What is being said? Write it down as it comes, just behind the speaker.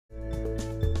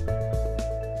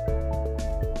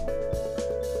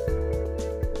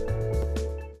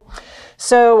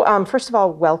First of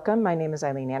all, welcome. My name is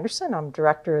Eileen Anderson. I'm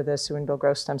director of the Sue and Bill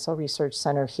Gross Stem Cell Research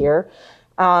Center here.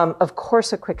 Of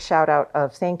course, a quick shout out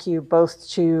of thank you both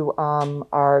to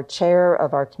our chair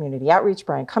of our community outreach,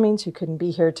 Brian Cummings, who couldn't be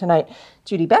here tonight,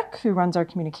 Judy Beck, who runs our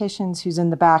communications, who's in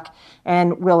the back,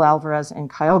 and Will Alvarez and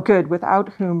Kyle Good,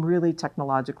 without whom really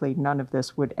technologically none of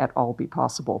this would at all be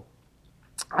possible.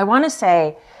 I want to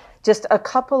say just a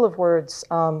couple of words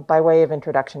by way of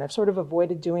introduction. I've sort of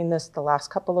avoided doing this the last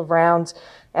couple of rounds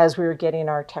as we were getting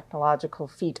our technological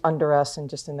feet under us and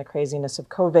just in the craziness of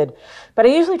COVID. But I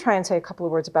usually try and say a couple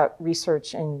of words about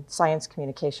research and science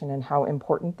communication and how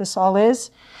important this all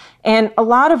is. And a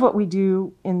lot of what we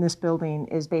do in this building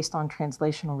is based on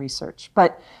translational research.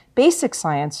 But basic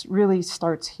science really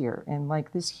starts here in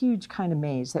like this huge kind of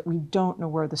maze that we don't know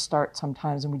where the start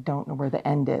sometimes and we don't know where the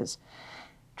end is.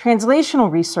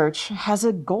 Translational research has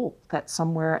a goal that's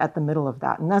somewhere at the middle of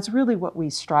that, and that's really what we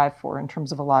strive for in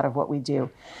terms of a lot of what we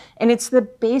do. And it's the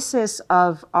basis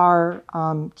of our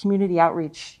community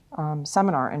outreach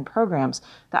seminar and programs.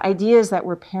 The idea is that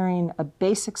we're pairing a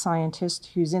basic scientist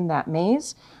who's in that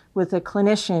maze with a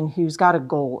clinician who's got a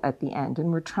goal at the end,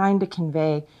 and we're trying to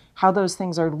convey how those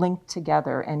things are linked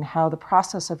together and how the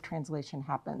process of translation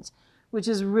happens, which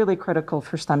is really critical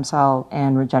for stem cell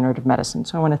and regenerative medicine.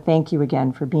 So I want to thank you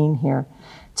again for being here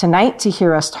tonight to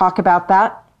hear us talk about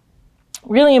that.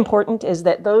 Really important is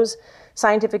that those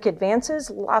scientific advances,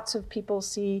 lots of people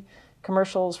see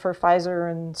commercials for Pfizer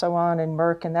and so on and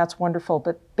Merck, and that's wonderful,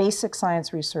 but basic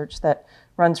science research that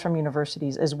runs from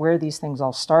universities is where these things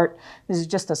all start. This is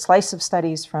just a slice of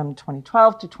studies from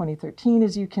 2012 to 2013,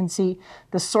 as you can see,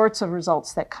 the sorts of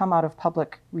results that come out of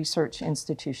public research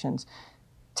institutions.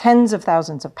 Tens of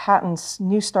thousands of patents,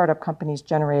 new startup companies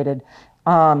generated,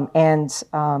 and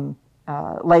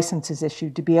licenses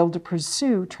issued to be able to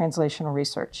pursue translational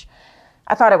research.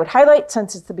 I thought I would highlight,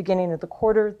 since it's the beginning of the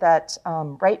quarter, that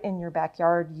right in your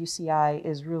backyard, UCI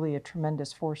is really a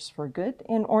tremendous force for good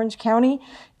in Orange County.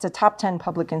 It's a top 10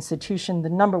 public institution, the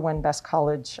 #1 best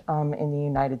college in the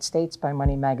United States by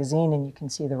Money Magazine, and you can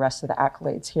see the rest of the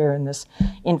accolades here in this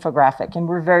infographic. And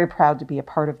we're very proud to be a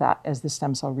part of that as the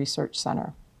Stem Cell Research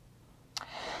Center.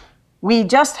 We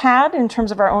just had, in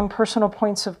terms of our own personal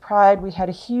points of pride, we had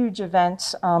a huge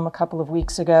event a couple of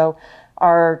weeks ago.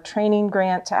 Our training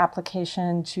grant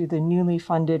application to the newly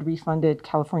refunded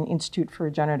California Institute for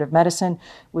Regenerative Medicine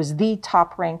was the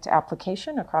top ranked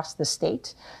application across the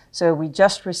state. So we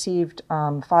just received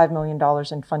 $5 million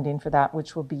in funding for that,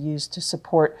 which will be used to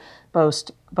support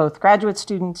both graduate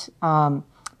students,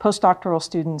 postdoctoral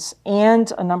students,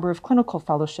 and a number of clinical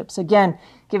fellowships. Again,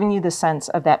 giving you the sense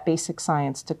of that basic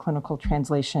science to clinical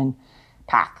translation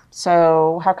path.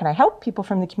 So how can I help? People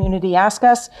from the community ask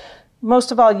us.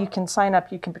 Most of all, you can sign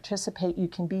up, you can participate, you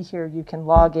can be here, you can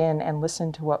log in and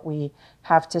listen to what we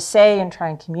have to say and try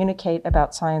and communicate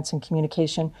about science and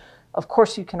communication. Of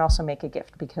course, you can also make a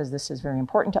gift because this is very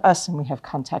important to us and we have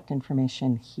contact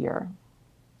information here.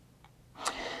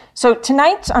 So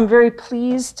tonight, I'm very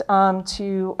pleased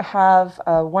to have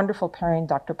a wonderful pairing,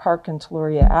 Dr. Park and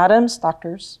Tayloria Adams,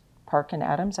 Doctors Park and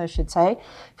Adams, I should say,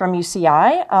 from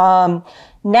UCI.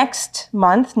 Next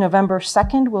month, November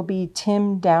 2nd, will be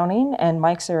Tim Downing and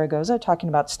Mike Zaragoza talking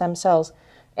about stem cells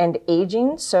and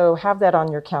aging. So have that on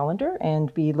your calendar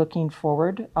and be looking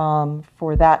forward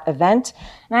for that event.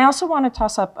 And I also want to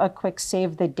toss up a quick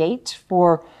save the date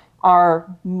for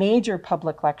our major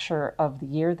public lecture of the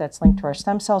year that's linked to our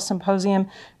stem cell symposium.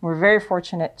 We're very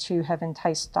fortunate to have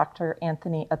enticed Dr.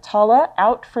 Anthony Atala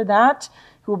out for that,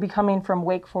 who will be coming from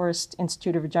Wake Forest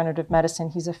Institute of Regenerative Medicine.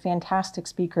 He's a fantastic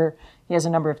speaker. He has a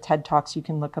number of TED Talks you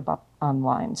can look up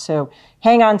online. So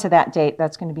hang on to that date.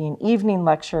 That's going to be an evening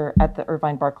lecture at the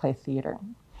Irvine Barclay Theater.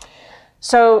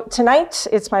 So tonight,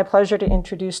 it's my pleasure to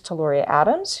introduce Tayloria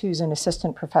Adams, who's an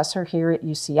assistant professor here at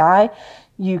UCI.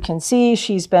 You can see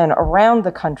she's been around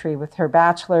the country with her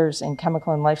bachelor's in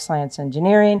chemical and life science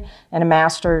engineering and a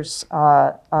master's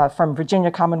from Virginia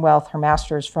Commonwealth, her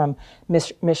master's from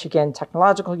Michigan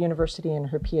Technological University, and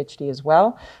her PhD as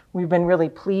well. We've been really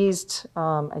pleased,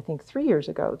 I think 3 years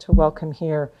ago, to welcome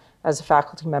here as a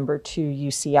faculty member to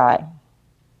UCI.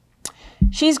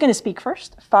 She's going to speak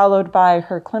first, followed by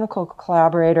her clinical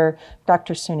collaborator,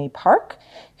 Dr. Sunhee Park,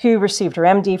 who received her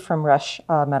MD from Rush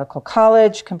Medical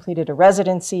College, completed a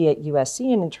residency at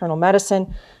USC in internal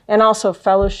medicine, and also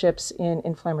fellowships in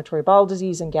inflammatory bowel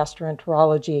disease and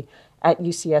gastroenterology at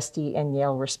UCSD and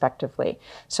Yale, respectively.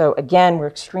 So again, we're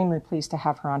extremely pleased to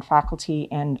have her on faculty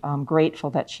and grateful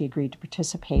that she agreed to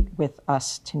participate with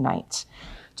us tonight.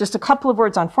 Just a couple of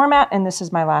words on format, and this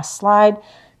is my last slide.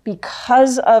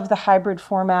 Because of the hybrid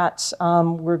formats,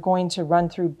 we're going to run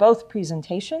through both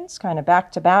presentations kind of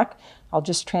back to back. I'll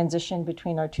just transition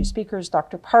between our two speakers.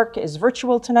 Dr. Park is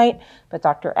virtual tonight, but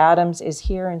Dr. Adams is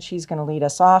here and she's going to lead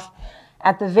us off.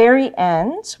 At the very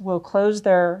end, we'll close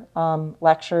their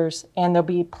lectures and there'll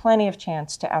be plenty of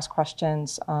chance to ask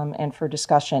questions and for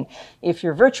discussion. If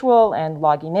you're virtual and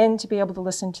logging in to be able to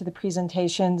listen to the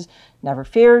presentations, never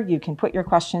fear, you can put your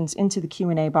questions into the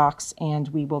Q&A box and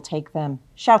we will take them,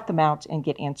 shout them out, and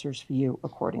get answers for you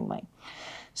accordingly.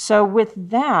 So with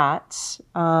that,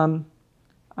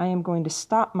 I am going to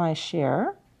stop my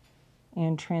share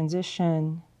and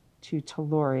transition to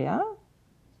Tayloria.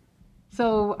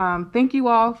 So thank you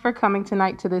all for coming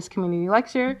tonight to this community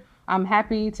lecture. I'm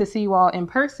happy to see you all in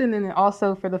person and then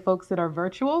also for the folks that are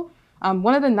virtual.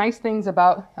 One of the nice things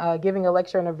about giving a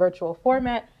lecture in a virtual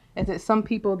format is that some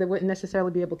people that wouldn't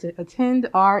necessarily be able to attend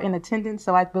are in attendance.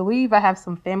 So I believe I have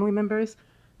some family members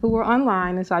who are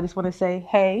online. And so I just want to say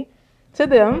hey to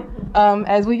them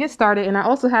as we get started. And I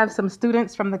also have some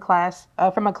students from the class,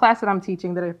 from a class that I'm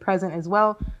teaching that are present as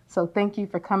well. So thank you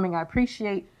for coming. I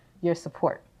appreciate your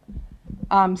support.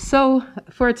 So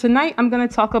for tonight, I'm going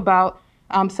to talk about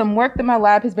some work that my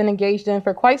lab has been engaged in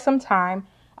for quite some time.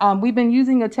 We've been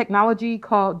using a technology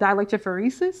called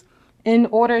dielectrophoresis in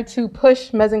order to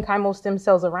push mesenchymal stem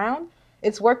cells around.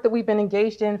 It's work that we've been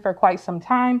engaged in for quite some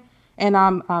time, and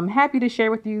I'm happy to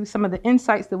share with you some of the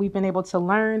insights that we've been able to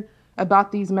learn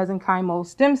about these mesenchymal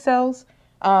stem cells.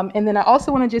 And then I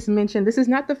also want to just mention, this is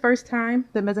not the first time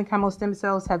that mesenchymal stem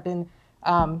cells have been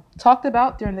talked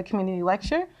about during the community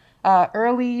lecture.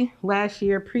 Early last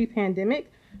year,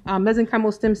 pre-pandemic,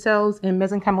 mesenchymal stem cells and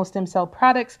mesenchymal stem cell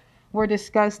products were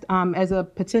discussed as a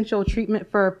potential treatment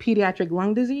for pediatric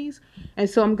lung disease. And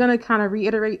so I'm going to kind of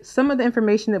reiterate some of the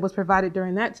information that was provided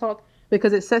during that talk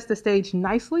because it sets the stage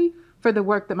nicely for the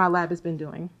work that my lab has been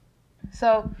doing.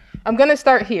 So I'm going to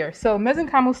start here. So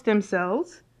mesenchymal stem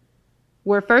cells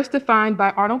were first defined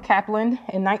by Arnold Kaplan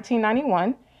in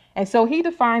 1991. And so he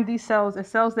defined these cells as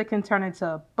cells that can turn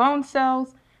into bone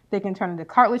cells, they can turn into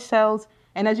cartilage cells,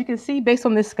 and as you can see based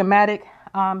on this schematic,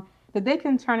 that they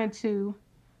can turn into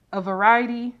a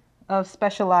variety of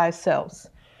specialized cells.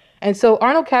 And so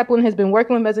Arnold Kaplan has been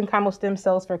working with mesenchymal stem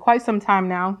cells for quite some time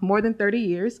now, more than 30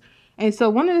 years. And so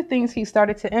one of the things he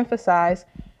started to emphasize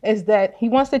is that he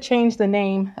wants to change the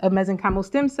name of mesenchymal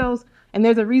stem cells, and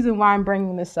there's a reason why I'm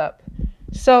bringing this up.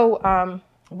 So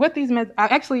with these,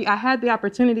 I had the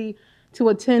opportunity to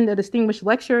attend a distinguished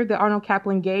lecture that Arnold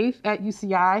Kaplan gave at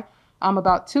UCI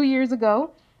about 2 years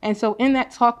ago. And so in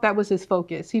that talk, that was his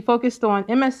focus. He focused on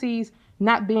MSCs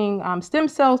not being stem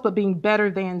cells, but being better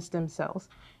than stem cells.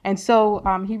 And so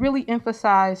he really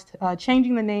emphasized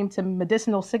changing the name to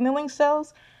medicinal signaling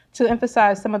cells to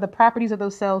emphasize some of the properties of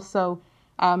those cells. So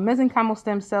mesenchymal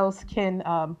stem cells can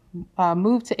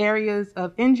move to areas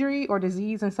of injury or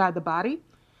disease inside the body.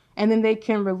 And then they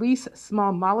can release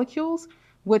small molecules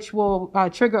which will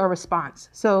trigger a response.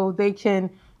 So they can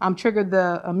trigger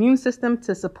the immune system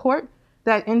to support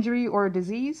that injury or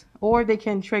disease, or they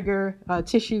can trigger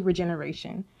tissue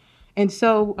regeneration. And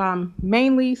so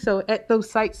mainly, so at those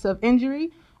sites of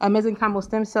injury, mesenchymal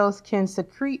stem cells can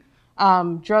secrete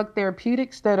drug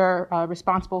therapeutics that are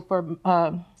responsible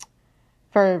for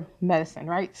medicine,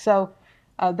 right? So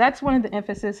that's one of the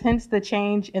emphasis, hence the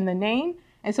change in the name.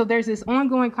 And so there's this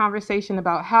ongoing conversation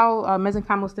about how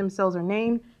mesenchymal stem cells are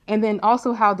named and then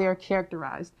also how they're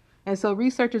characterized. And so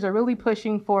researchers are really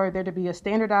pushing for there to be a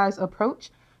standardized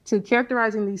approach to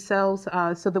characterizing these cells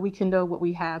so that we can know what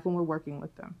we have when we're working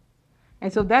with them.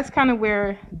 And so that's kind of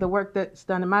where the work that's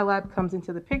done in my lab comes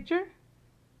into the picture.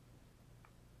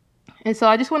 And so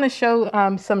I just want to show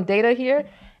some data here.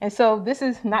 And so this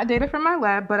is not data from my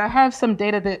lab, but I have some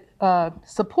data that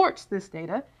supports this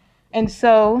data. And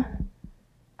so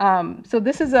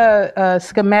this is a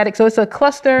schematic. So it's a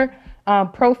cluster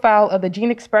profile of the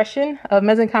gene expression of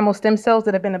mesenchymal stem cells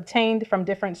that have been obtained from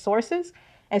different sources.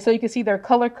 And so you can see they're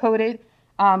color-coded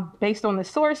based on the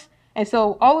source. And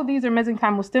so all of these are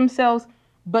mesenchymal stem cells,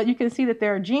 but you can see that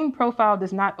their gene profile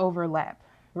does not overlap,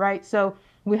 right? So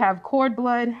we have cord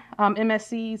blood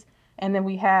MSCs, and then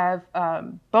we have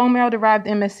bone marrow-derived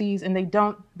MSCs, and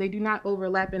they do not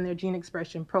overlap in their gene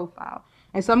expression profile.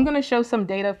 And so I'm going to show some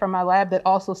data from my lab that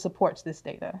also supports this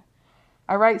data.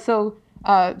 All right, so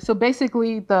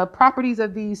basically the properties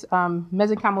of these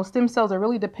mesenchymal stem cells are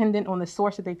really dependent on the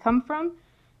source that they come from.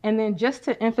 And then just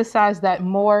to emphasize that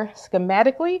more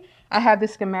schematically, I have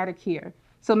this schematic here.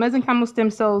 So mesenchymal stem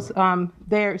cells,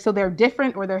 they're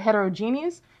different or they're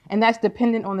heterogeneous, and that's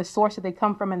dependent on the source that they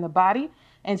come from in the body.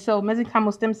 And so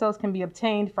mesenchymal stem cells can be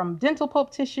obtained from dental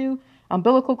pulp tissue,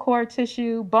 umbilical cord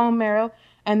tissue, bone marrow,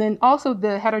 and then also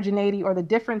the heterogeneity or the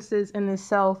differences in the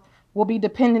cells will be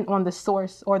dependent on the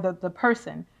source or the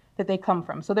person that they come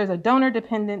from. So there's a donor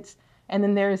dependence, and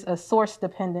then there's a source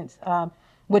dependence,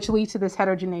 which leads to this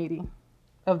heterogeneity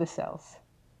of the cells.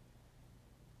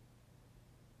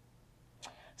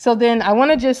 So then I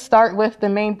want to just start with the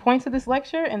main points of this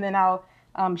lecture, and then I'll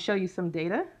show you some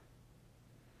data.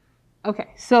 Okay,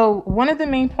 so one of the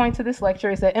main points of this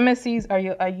lecture is that MSCs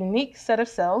are a unique set of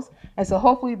cells, and so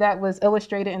hopefully that was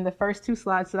illustrated in the first 2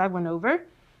 slides that I went over.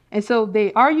 And so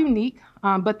they are unique,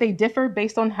 but they differ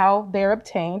based on how they're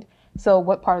obtained, so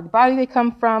what part of the body they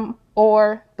come from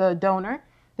or the donor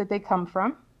that they come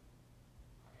from.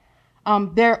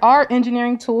 There are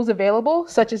engineering tools available,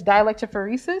 such as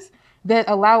dielectrophoresis, that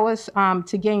allow us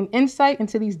to gain insight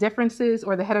into these differences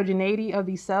or the heterogeneity of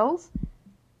these cells.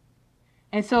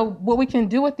 And so what we can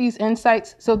do with these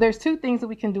insights, so there's 2 things that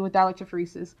we can do with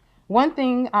dielectrophoresis. One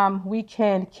thing, we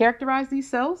can characterize these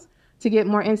cells to get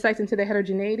more insights into the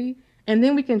heterogeneity, and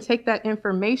then we can take that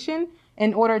information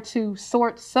in order to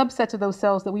sort subsets of those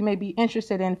cells that we may be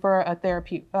interested in for a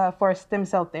therapy, for a stem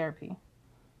cell therapy.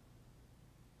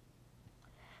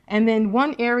 And then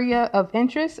one area of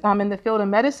interest in the field of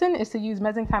medicine is to use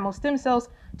mesenchymal stem cells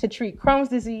to treat Crohn's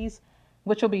disease,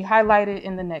 which will be highlighted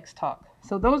in the next talk.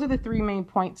 So those are the 3 main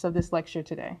points of this lecture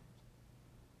today.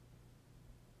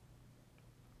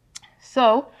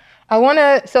 So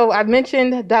I've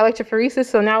mentioned dielectrophoresis,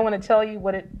 so now I want to tell you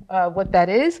what that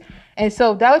is. And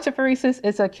so dielectrophoresis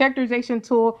is a characterization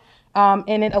tool,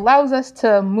 and it allows us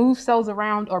to move cells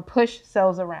around or push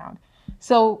cells around.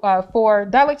 So for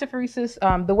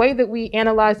dielectrophoresis, the way that we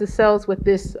analyze the cells with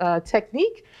this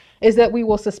technique is that we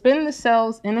will suspend the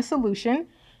cells in a solution,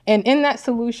 and in that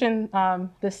solution,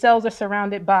 the cells are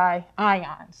surrounded by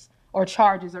ions or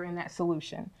charges are in that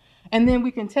solution. And then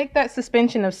we can take that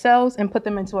suspension of cells and put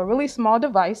them into a really small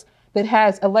device that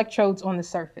has electrodes on the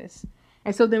surface.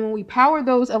 And so then when we power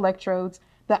those electrodes,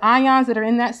 the ions that are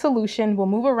in that solution will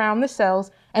move around the cells,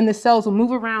 and the cells will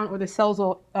move around, or the cells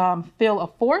will feel a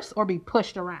force or be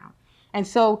pushed around. And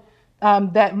so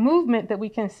that movement that we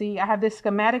can see, I have this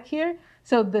schematic here.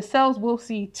 So the cells will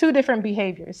see 2 different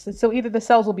behaviors. So either the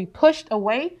cells will be pushed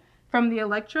away from the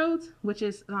electrodes, which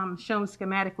is shown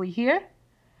schematically here,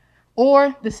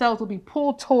 or the cells will be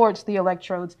pulled towards the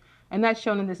electrodes, and that's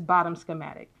shown in this bottom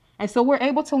schematic. And so we're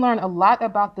able to learn a lot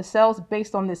about the cells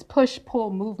based on this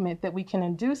push-pull movement that we can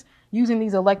induce using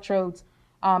these electrodes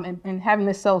and having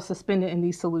the cells suspended in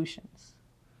these solutions.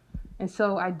 And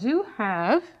so I do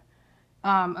have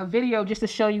a video just to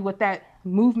show you what that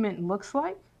movement looks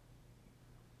like.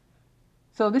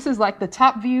 So this is like the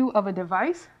top view of a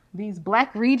device. These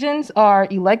black regions are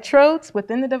electrodes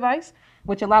within the device,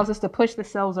 which allows us to push the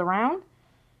cells around.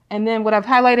 And then what I've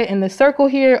highlighted in the circle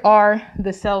here are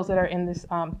the cells that are in this,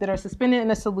 that are suspended in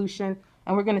a solution,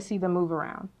 and we're going to see them move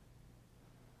around.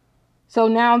 So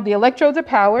now the electrodes are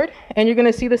powered, and you're going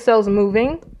to see the cells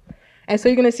moving. And so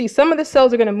you're going to see some of the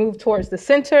cells are going to move towards the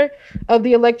center of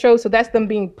the electrode, so that's them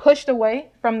being pushed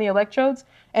away from the electrodes.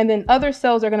 And then other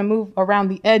cells are going to move around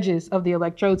the edges of the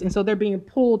electrodes, and so they're being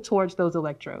pulled towards those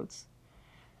electrodes.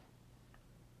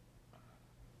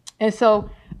 And so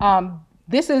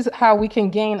this is how we can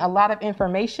gain a lot of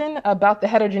information about the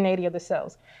heterogeneity of the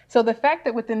cells. So the fact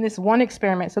that within this one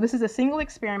experiment, so this is a single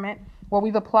experiment where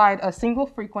we've applied a single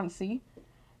frequency,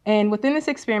 and within this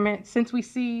experiment, since we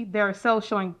see there are cells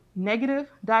showing negative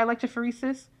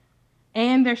dielectrophoresis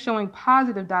and they're showing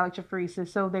positive dielectrophoresis,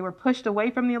 so they were pushed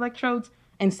away from the electrodes,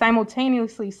 and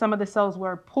simultaneously some of the cells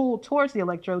were pulled towards the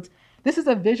electrodes, this is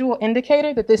a visual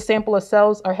indicator that this sample of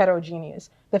cells are heterogeneous.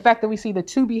 The fact that we see the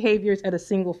 2 behaviors at a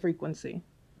single frequency.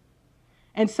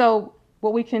 And so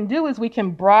what we can do is we can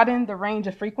broaden the range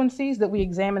of frequencies that we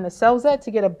examine the cells at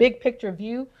to get a big picture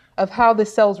view of how the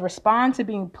cells respond to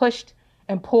being pushed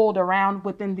and pulled around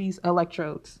within these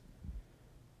electrodes.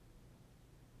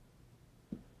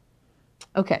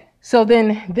 Okay, so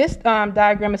then this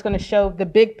diagram is going to show the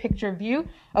big picture view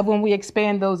of when we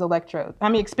expand those electrodes.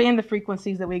 Expand the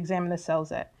frequencies that we examine the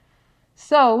cells at.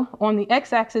 So on the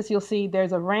x-axis, you'll see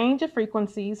there's a range of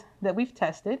frequencies that we've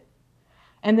tested.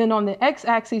 And then on the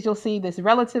x-axis, you'll see this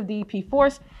relative DEP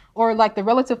force, or like the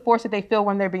relative force that they feel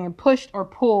when they're being pushed or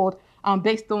pulled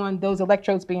based on those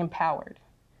electrodes being powered.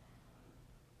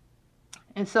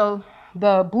 And so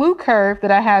the blue curve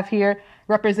that I have here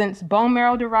represents bone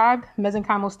marrow-derived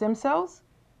mesenchymal stem cells.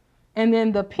 And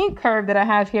then the pink curve that I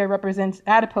have here represents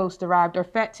adipose-derived or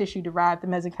fat tissue-derived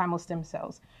mesenchymal stem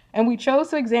cells. And we chose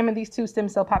to examine these 2 stem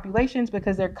cell populations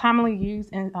because they're commonly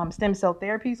used in stem cell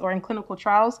therapies or in clinical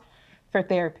trials for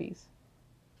therapies.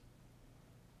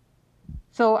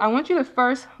 So I want you to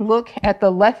first look at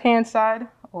the left-hand side,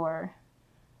 or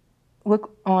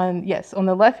look on, yes, on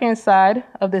the left-hand side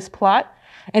of this plot.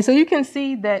 And so you can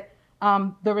see that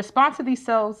the response to these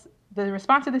cells, the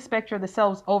response to the spectra, the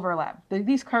cells overlap.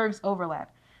 These curves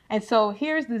overlap. And so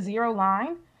here's the 0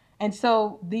 line. And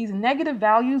so these negative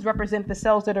values represent the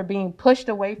cells that are being pushed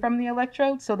away from the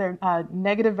electrode. So they're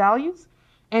negative values.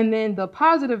 And then the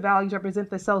positive values represent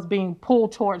the cells being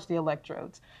pulled towards the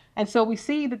electrodes. And so we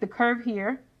see that the curve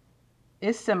here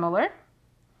is similar.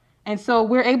 And so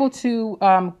we're able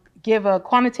to give a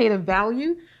quantitative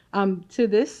value to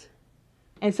this.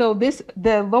 And so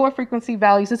the lower frequency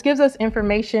values, this gives us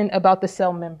information about the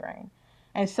cell membrane.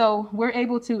 And so we're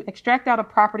able to extract out a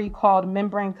property called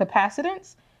membrane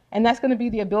capacitance. And that's going to be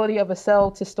the ability of a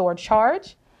cell to store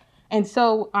charge. And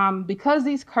so because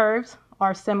these curves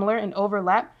are similar and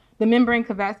overlap, the membrane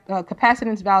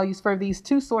capacitance values for these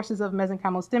two sources of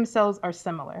mesenchymal stem cells are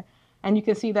similar. And you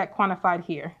can see that quantified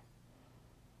here.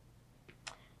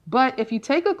 But if you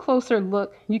take a closer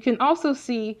look, you can also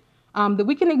see that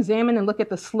we can examine and look at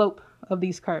the slope of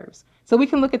these curves. So we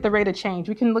can look at the rate of change.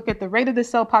 We can look at the rate of the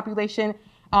cell population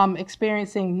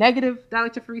experiencing negative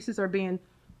dielectrophoresis or being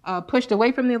pushed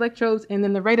away from the electrodes, and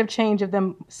then the rate of change of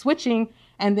them switching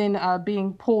and then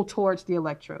being pulled towards the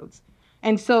electrodes.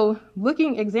 And so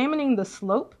examining the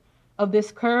slope of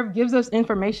this curve gives us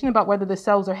information about whether the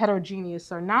cells are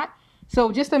heterogeneous or not.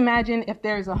 So just imagine if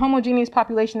there's a homogeneous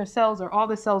population of cells or all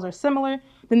the cells are similar,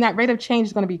 then that rate of change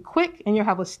is going to be quick and you'll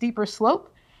have a steeper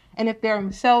slope. And if there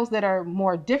are cells that are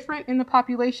more different in the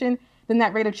population, then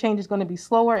that rate of change is going to be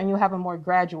slower and you'll have a more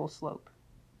gradual slope.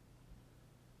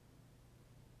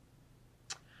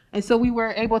 And so we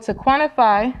were able to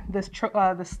quantify this,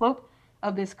 the slope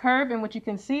of this curve. And what you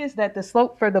can see is that the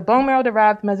slope for the bone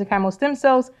marrow-derived mesenchymal stem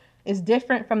cells is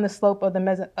different from the slope of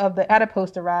the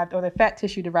adipose-derived or the fat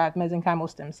tissue-derived mesenchymal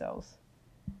stem cells.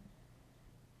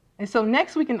 And so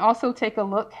next we can also take a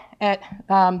look at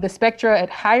the spectra at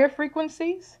higher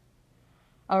frequencies.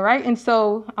 All right, and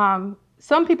so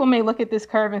some people may look at this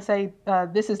curve and say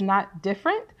this is not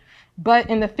different, but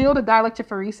in the field of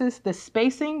dielectrophoresis, the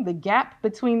spacing, the gap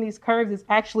between these curves is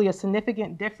actually a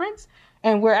significant difference,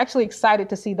 and we're actually excited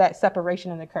to see that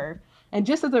separation in the curve. And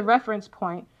just as a reference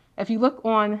point, if you look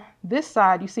on this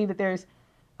side, you see that there's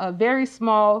a very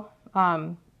small,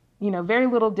 very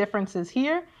little differences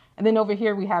here. And then over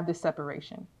here, we have this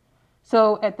separation.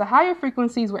 So at the higher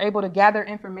frequencies, we're able to gather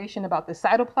information about the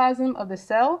cytoplasm of the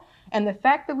cell. And the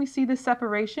fact that we see this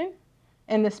separation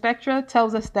in the spectra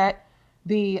tells us that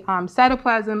the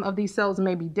cytoplasm of these cells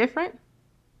may be different.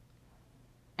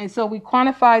 And so we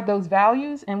quantified those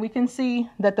values, and we can see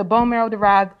that the bone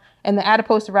marrow-derived and the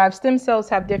adipose-derived stem cells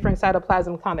have different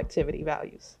cytoplasm conductivity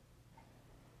values.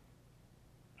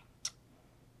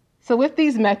 So with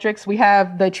these metrics, we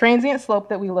have the transient slope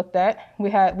that we looked at.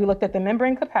 We looked at the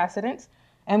membrane capacitance,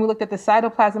 and we looked at the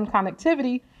cytoplasm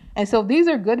conductivity. And so these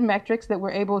are good metrics that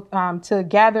we're able to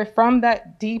gather from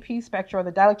that DP spectra, or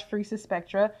the dielectrophoresis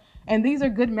spectra. And these are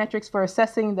good metrics for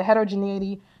assessing the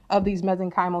heterogeneity of these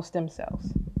mesenchymal stem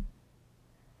cells.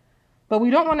 But we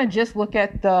don't want to just look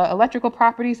at the electrical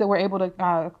properties that we're able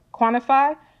to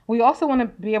quantify. We also want to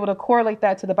be able to correlate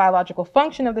that to the biological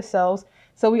function of the cells.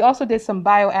 So we also did some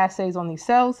bioassays on these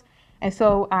cells. And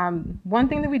so one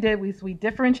thing that we did was we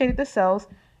differentiated the cells,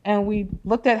 and we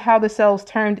looked at how the cells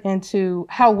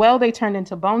how well they turned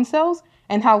into bone cells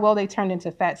and how well they turned into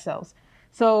fat cells.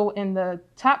 So in the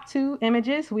top two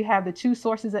images, we have the two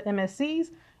sources of MSCs,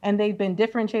 and they've been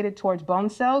differentiated towards bone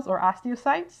cells or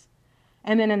osteocytes.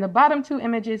 And then in the bottom two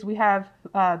images, we have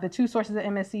the two sources of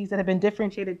MSCs that have been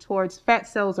differentiated towards fat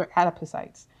cells or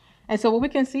adipocytes. And so what we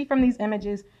can see from these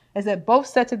images is that both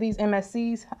sets of these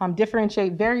MSCs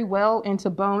differentiate very well into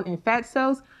bone and fat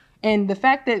cells. And the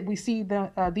fact that we see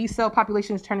these cell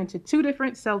populations turn into two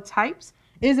different cell types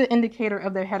is an indicator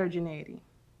of their heterogeneity.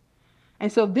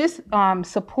 And so this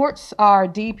supports our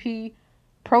DP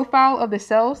profile of the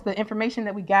cells, the information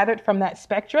that we gathered from that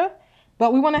spectra.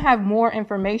 But we want to have more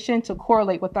information to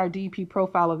correlate with our DP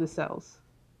profile of the cells.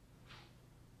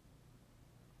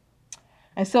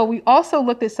 And so we also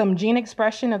looked at some gene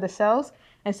expression of the cells.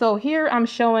 And so here I'm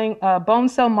showing a bone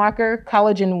cell marker,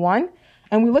 collagen 1.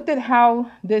 And we looked at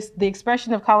how the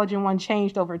expression of collagen 1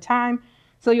 changed over time.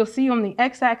 So you'll see on the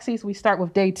x-axis, we start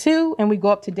with day 2 and we go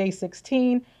up to day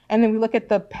 16. And then we look at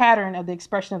the pattern of the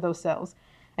expression of those cells.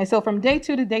 And so from day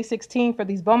 2 to day 16 for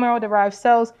these bone marrow-derived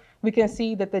cells, we can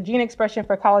see that the gene expression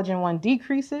for collagen 1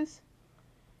 decreases.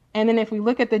 And then if we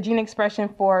look at the gene expression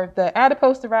for the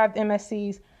adipose-derived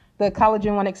MSCs, the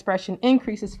collagen 1 expression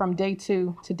increases from day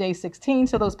 2 to day 16.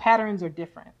 So those patterns are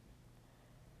different.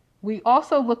 We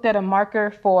also looked at a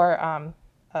marker for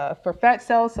fat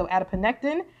cells, so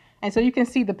adiponectin. And so you can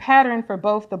see the pattern for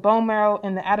both the bone marrow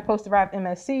and the adipose-derived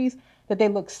MSCs, that they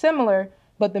look similar,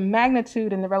 but the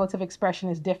magnitude and the relative expression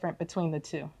is different between the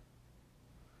two.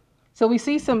 So we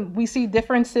see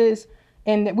differences,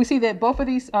 and we see that both of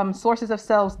these sources of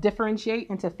cells differentiate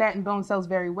into fat and bone cells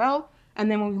very well. And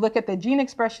then when we look at the gene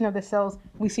expression of the cells,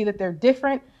 we see that they're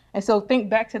different. And so think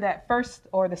back to that first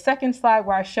or the second slide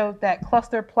where I showed that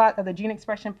cluster plot of the gene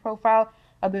expression profile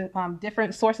of the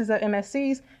different sources of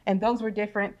MSCs, and those were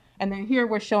different. And then here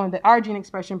we're showing that our gene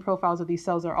expression profiles of these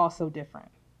cells are also different.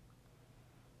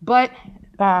 But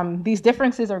these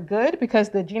differences are good because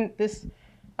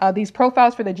these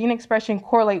profiles for the gene expression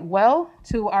correlate well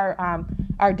to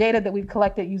our data that we've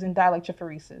collected using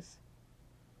dielectrophoresis.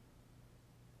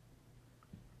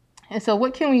 And so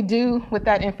what can we do with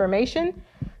that information?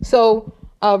 So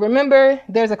remember,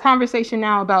 there's a conversation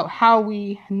now about how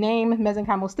we name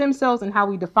mesenchymal stem cells and how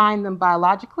we define them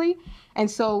biologically. And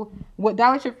so what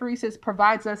dielectrophoresis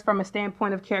provides us from a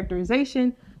standpoint of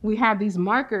characterization, we have these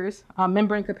markers,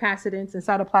 membrane capacitance and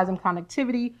cytoplasm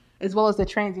conductivity, as well as the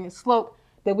transient slope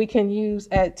that we can use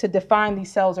to define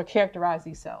these cells or characterize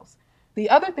these cells. The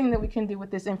other thing that we can do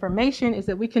with this information is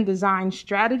that we can design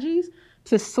strategies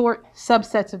to sort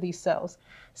subsets of these cells.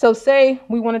 So say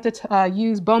we wanted to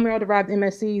use bone marrow-derived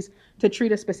MSCs to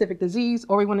treat a specific disease,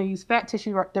 or we want to use fat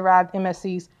tissue-derived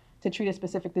MSCs to treat a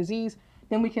specific disease,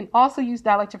 then we can also use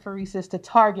dielectrophoresis to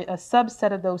target a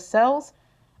subset of those cells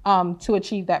to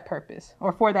achieve that purpose,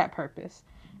 or for that purpose.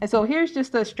 And so here's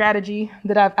just a strategy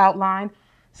that I've outlined.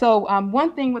 So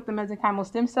one thing with the mesenchymal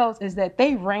stem cells is that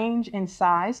they range in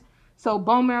size. So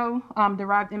bone marrow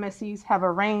derived MSCs have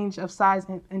a range of size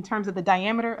in terms of the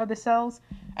diameter of the cells.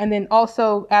 And then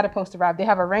also adipose derived, they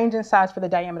have a range in size for the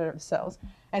diameter of the cells.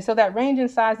 And so that range in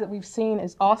size that we've seen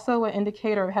is also an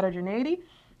indicator of heterogeneity.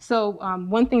 So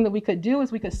one thing that we could do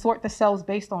is we could sort the cells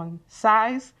based on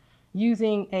size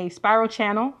using a spiral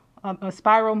channel, a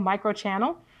spiral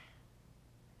microchannel.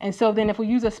 And so then if we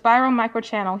use a spiral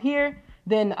microchannel here,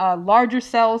 then larger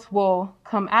cells will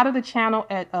come out of the channel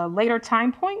at a later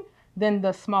time point than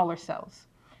the smaller cells.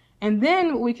 And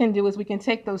then what we can do is we can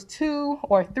take those 2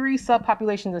 or 3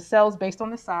 subpopulations of cells based on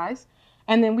the size,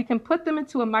 and then we can put them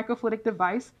into a microfluidic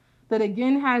device that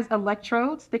again has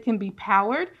electrodes that can be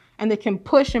powered, and they can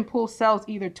push and pull cells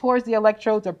either towards the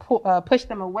electrodes or push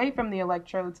them away from the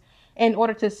electrodes in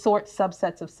order to sort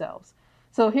subsets of cells.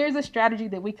 So here's a strategy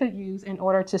that we could use in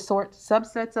order to sort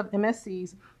subsets of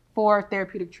MSCs for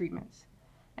therapeutic treatments.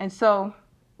 And so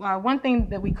one thing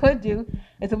that we could do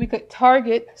is that we could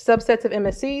target subsets of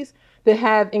MSCs that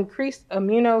have increased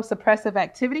immunosuppressive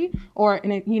activity or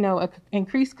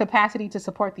increased capacity to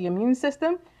support the immune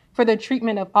system for the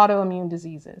treatment of autoimmune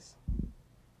diseases.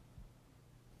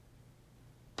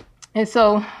 And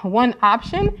so one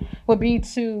option would be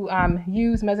to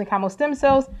use mesenchymal stem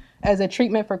cells as a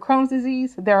treatment for Crohn's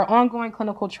disease. There are ongoing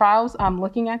clinical trials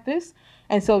looking at this.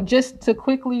 And so just to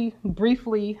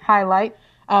briefly highlight,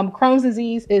 Crohn's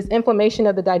disease is inflammation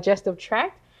of the digestive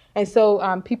tract. And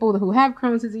so people who have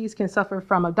Crohn's disease can suffer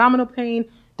from abdominal pain,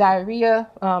 diarrhea,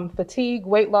 fatigue,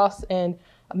 weight loss, and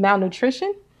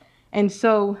malnutrition. And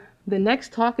so the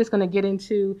next talk is going to get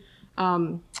into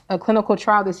a clinical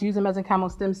trial that's using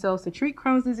mesenchymal stem cells to treat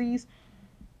Crohn's disease.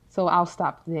 So I'll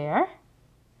stop there.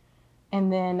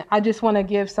 And then I just want to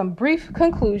give some brief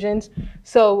conclusions.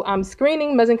 So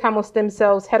screening mesenchymal stem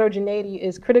cells heterogeneity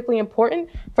is critically important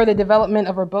for the development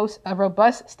of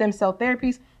robust stem cell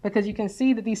therapies, because you can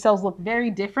see that these cells look very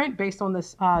different based on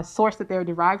the source that they're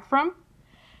derived from.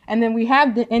 And then we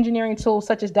have the engineering tools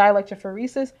such as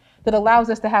dielectrophoresis that allows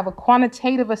us to have a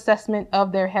quantitative assessment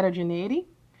of their heterogeneity.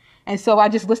 And so I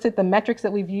just listed the metrics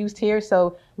that we've used here.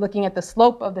 So looking at the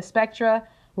slope of the spectra,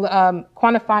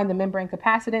 quantifying the membrane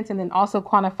capacitance, and then also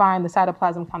quantifying the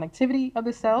cytoplasm conductivity of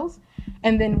the cells.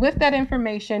 And then with that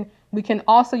information, we can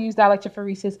also use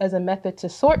dielectrophoresis as a method to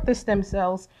sort the stem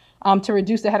cells to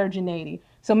reduce the heterogeneity.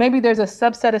 So maybe there's a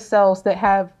subset of cells that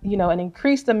have, an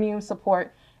increased immune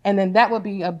support, and then that would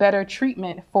be a better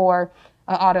treatment for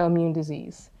autoimmune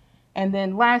disease. And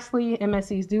then lastly,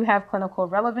 MSCs do have clinical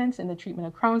relevance in the treatment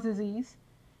of Crohn's disease.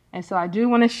 And so I do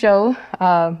want to show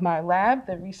my lab,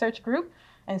 the research group.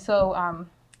 And so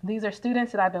these are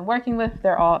students that I've been working with.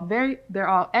 They're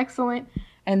all excellent.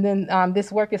 And then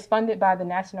this work is funded by the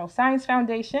National Science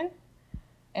Foundation.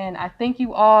 And I thank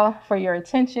you all for your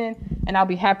attention, and I'll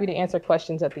be happy to answer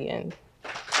questions at the end.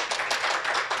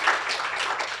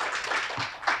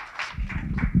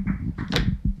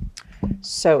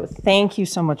 So thank you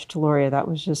so much, Tayloria. That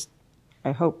was just,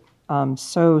 I hope,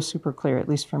 so super clear, at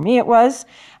least for me it was.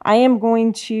 I am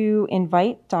going to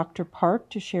invite Dr. Park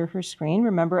to share her screen.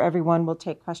 Remember, everyone will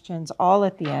take questions all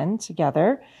at the end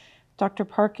together. Dr.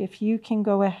 Park, if you can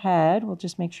go ahead, we'll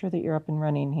just make sure that you're up and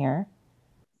running here.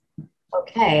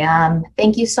 Okay,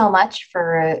 thank you so much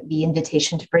for the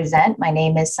invitation to present. My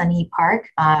name is Sunhee Park.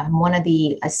 I'm one of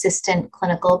the assistant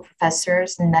clinical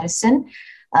professors in medicine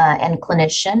and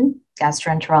clinician,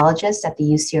 gastroenterologist at the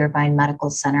UC Irvine Medical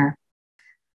Center.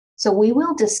 So we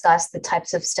will discuss the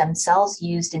types of stem cells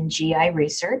used in GI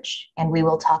research, and we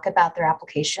will talk about their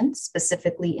applications,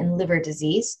 specifically in liver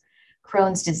disease,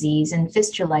 Crohn's disease, and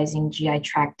fistulizing GI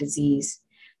tract disease.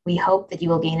 We hope that you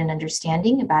will gain an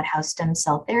understanding about how stem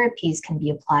cell therapies can be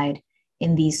applied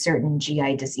in these certain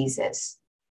GI diseases.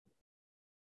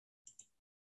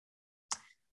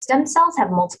 Stem cells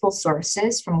have multiple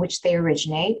sources from which they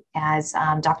originate, as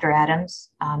Dr. Adams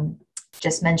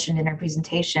just mentioned in her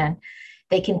presentation.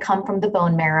 They can come from the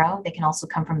bone marrow. They can also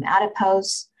come from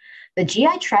adipose. The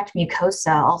GI tract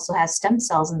mucosa also has stem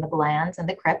cells in the glands and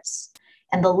the crypts,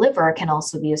 and the liver can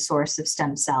also be a source of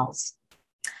stem cells.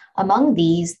 Among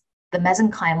these, the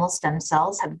mesenchymal stem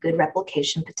cells have good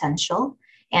replication potential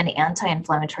and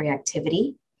anti-inflammatory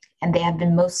activity, and they have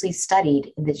been mostly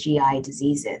studied in the GI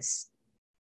diseases.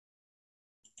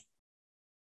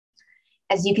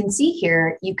 As you can see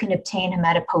here, you can obtain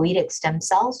hematopoietic stem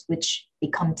cells, which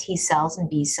become T cells and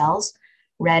B cells,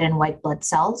 red and white blood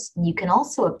cells. And you can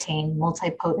also obtain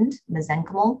multipotent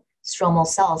mesenchymal stromal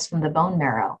cells from the bone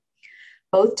marrow.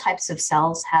 Both types of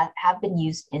cells have been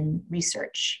used in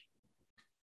research.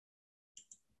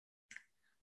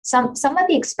 Some of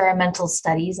the experimental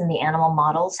studies in the animal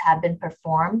models have been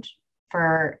performed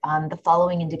for the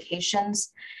following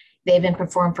indications. They've been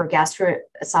performed for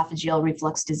gastroesophageal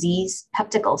reflux disease,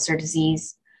 peptic ulcer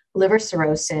disease, liver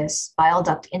cirrhosis, bile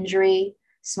duct injury,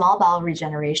 small bowel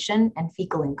regeneration, and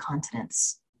fecal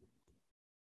incontinence.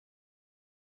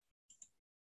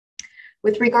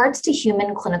 With regards to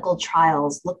human clinical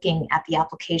trials looking at the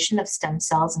application of stem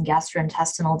cells in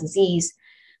gastrointestinal disease,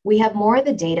 we have more of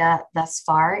the data thus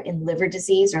far in liver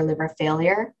disease or liver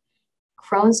failure,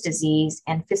 Crohn's disease,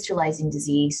 and fistulizing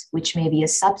disease, which may be a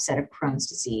subset of Crohn's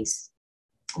disease.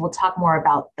 We'll talk more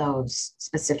about those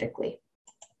specifically.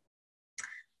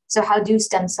 So how do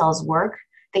stem cells work?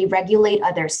 They regulate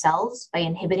other cells by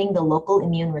inhibiting the local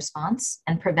immune response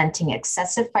and preventing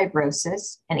excessive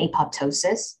fibrosis and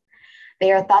apoptosis.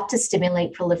 They are thought to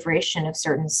stimulate proliferation of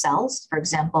certain cells, for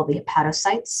example, the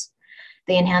hepatocytes.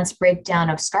 They enhance breakdown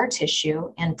of scar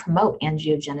tissue and promote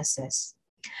angiogenesis.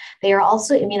 They are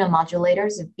also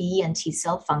immunomodulators of B and T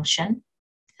cell function,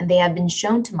 and they have been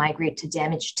shown to migrate to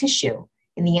damaged tissue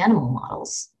in the animal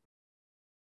models.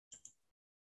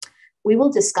 We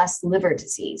will discuss liver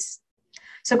disease.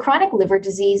 So chronic liver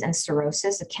disease and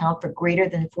cirrhosis account for greater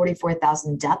than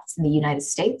 44,000 deaths in the United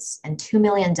States and 2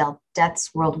 million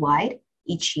deaths worldwide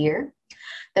each year.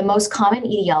 The most common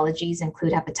etiologies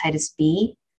include hepatitis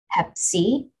B, hep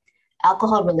C,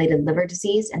 alcohol-related liver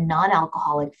disease, and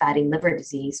non-alcoholic fatty liver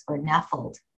disease, or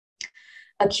NAFLD.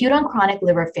 Acute on chronic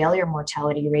liver failure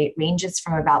mortality rate ranges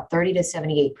from about 30 to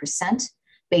 78%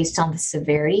 based on the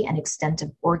severity and extent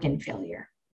of organ failure.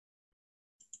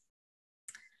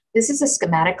 This is a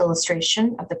schematic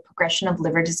illustration of the progression of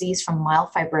liver disease from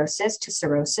mild fibrosis to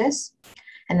cirrhosis,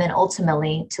 and then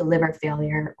ultimately to liver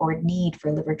failure or need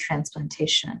for liver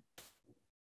transplantation.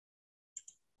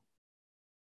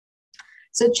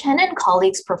 So Chen and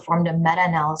colleagues performed a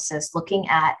meta-analysis looking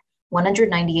at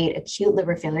 198 acute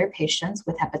liver failure patients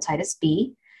with hepatitis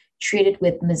B treated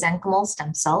with mesenchymal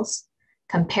stem cells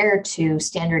compared to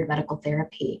standard medical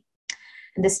therapy.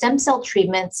 And the stem cell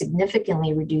treatment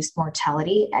significantly reduced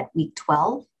mortality at week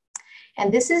 12.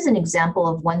 And this is an example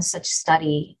of one such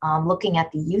study looking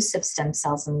at the use of stem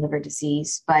cells in liver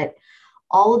disease, but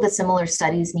all of the similar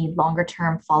studies need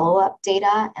longer-term follow-up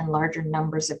data and larger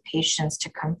numbers of patients to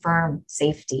confirm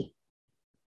safety.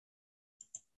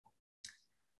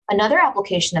 Another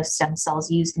application of stem cells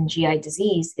used in GI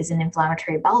disease is in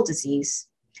inflammatory bowel disease.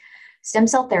 Stem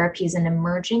cell therapy is an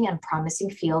emerging and promising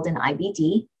field in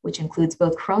IBD, which includes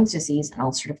both Crohn's disease and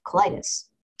ulcerative colitis.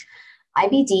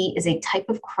 IBD is a type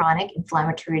of chronic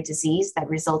inflammatory disease that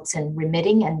results in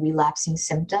remitting and relapsing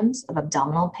symptoms of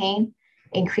abdominal pain,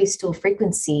 increased stool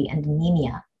frequency, and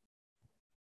anemia.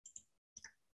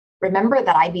 Remember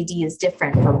that IBD is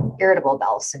different from irritable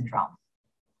bowel syndrome.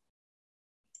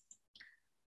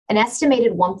 An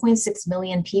estimated 1.6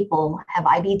 million people have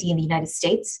IBD in the United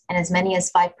States, and as many as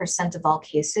 5% of all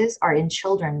cases are in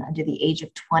children under the age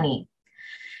of 20.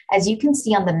 As you can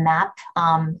see on the map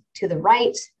to the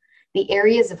right, The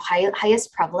areas of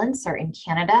highest prevalence are in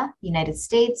Canada, United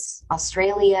States,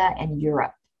 Australia, and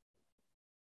Europe.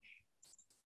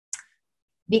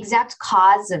 The exact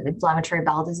cause of inflammatory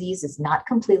bowel disease is not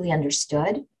completely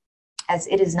understood, as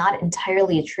it is not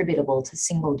entirely attributable to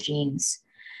single genes.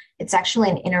 It's actually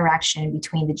an interaction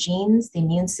between the genes, the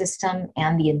immune system,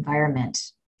 and the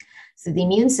environment. So the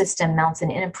immune system mounts an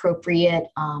inappropriate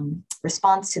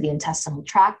response to the intestinal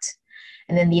tract,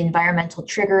 and then the environmental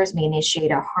triggers may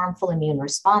initiate a harmful immune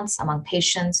response among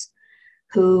patients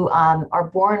who are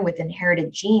born with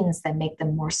inherited genes that make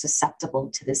them more susceptible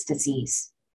to this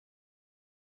disease.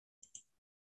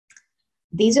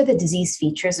 These are the disease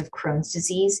features of Crohn's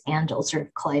disease and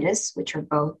ulcerative colitis, which are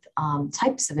both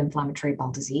types of inflammatory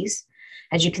bowel disease.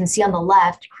 As you can see on the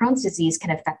left, Crohn's disease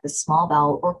can affect the small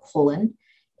bowel or colon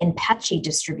in patchy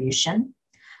distribution.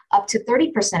 Up to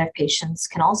 30% of patients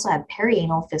can also have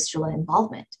perianal fistula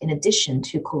involvement, in addition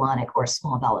to colonic or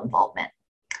small bowel involvement.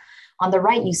 On the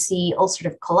right, you see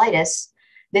ulcerative colitis.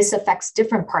 This affects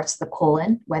different parts of the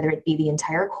colon, whether it be the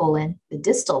entire colon, the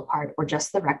distal part, or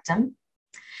just the rectum.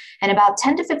 And about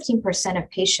 10 to 15% of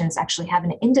patients actually have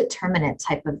an indeterminate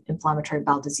type of inflammatory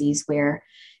bowel disease where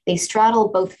they straddle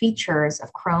both features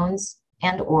of Crohn's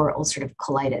and or ulcerative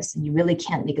colitis. And you really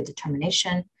can't make a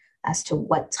determination as to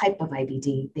what type of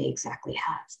IBD they exactly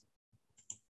have.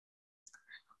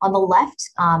 On the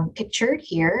left pictured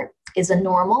here is a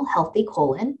normal, healthy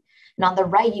colon. And on the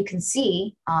right, you can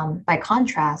see, by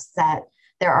contrast, that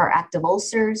there are active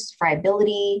ulcers,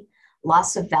 friability,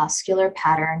 loss of vascular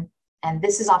pattern, and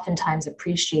this is oftentimes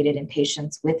appreciated in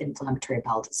patients with inflammatory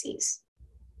bowel disease,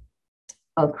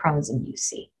 both Crohn's and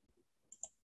UC.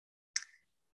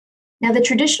 Now, the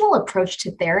traditional approach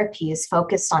to therapy is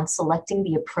focused on selecting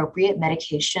the appropriate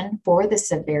medication for the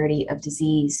severity of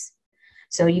disease.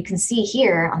 So you can see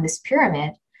here on this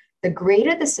pyramid, the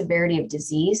greater the severity of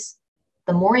disease,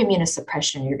 the more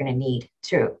immunosuppression you're going to need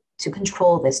to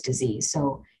control this disease.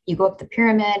 So you go up the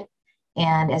pyramid,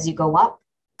 and as you go up,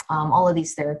 all of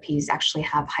these therapies actually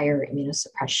have higher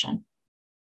immunosuppression.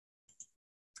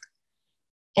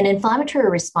 An inflammatory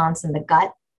response in the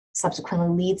gut subsequently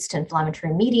leads to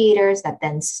inflammatory mediators that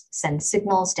then send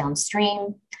signals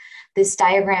downstream. This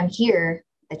diagram here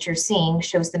that you're seeing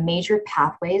shows the major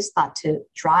pathways thought to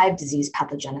drive disease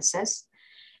pathogenesis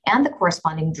and the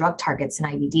corresponding drug targets in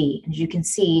IBD. And as you can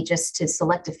see, just to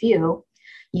select a few,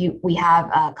 we have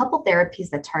a couple therapies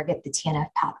that target the TNF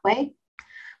pathway.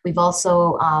 We've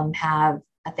also have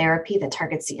a therapy that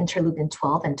targets the interleukin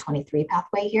 12 and 23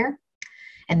 pathway here.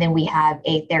 And then we have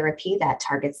a therapy that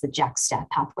targets the JAK-STAT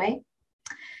pathway.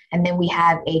 And then we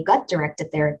have a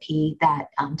gut-directed therapy that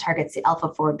targets the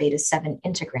alpha-4 beta-7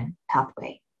 integrin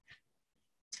pathway.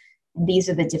 And these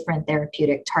are the different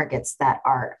therapeutic targets that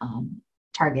are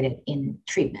targeted in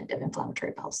treatment of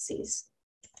inflammatory bowel disease.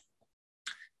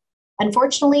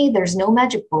 Unfortunately, there's no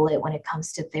magic bullet when it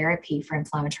comes to therapy for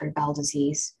inflammatory bowel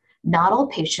disease. Not all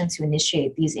patients who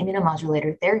initiate these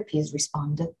immunomodulator therapies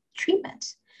respond to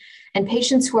treatment. And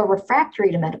patients who are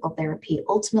refractory to medical therapy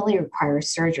ultimately require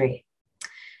surgery.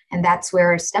 And that's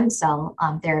where stem cell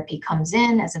therapy comes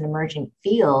in as an emerging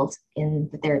field in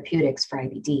the therapeutics for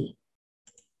IBD.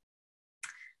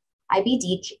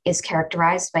 IBD is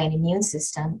characterized by an immune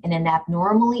system in an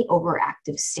abnormally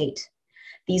overactive state.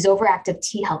 These overactive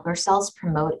T helper cells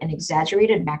promote an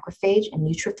exaggerated macrophage and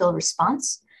neutrophil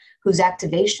response, whose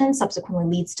activation subsequently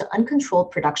leads to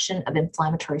uncontrolled production of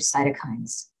inflammatory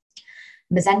cytokines.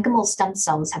 Mesenchymal stem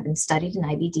cells have been studied in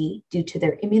IBD due to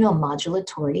their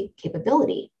immunomodulatory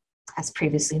capability, as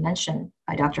previously mentioned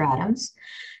by Dr. Adams.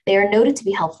 They are noted to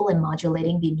be helpful in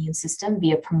modulating the immune system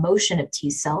via promotion of T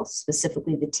cells,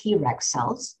 specifically the Treg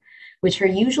cells, which are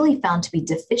usually found to be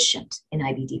deficient in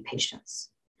IBD patients.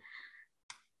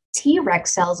 Treg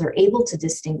cells are able to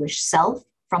distinguish self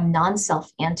from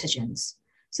non-self antigens,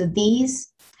 so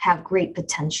these have great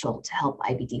potential to help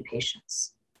IBD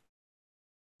patients.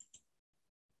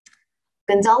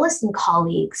 Gonzalez and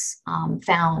colleagues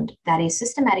found that a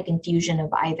systematic infusion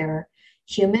of either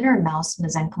human or mouse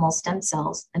mesenchymal stem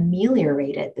cells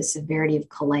ameliorated the severity of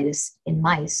colitis in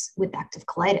mice with active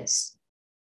colitis.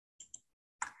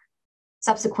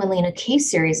 Subsequently, in a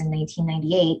case series in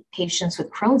 1998, patients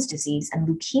with Crohn's disease and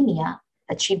leukemia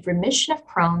achieved remission of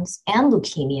Crohn's and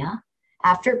leukemia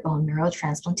after bone marrow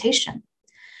transplantation.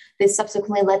 This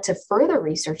subsequently led to further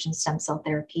research in stem cell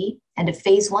therapy, and a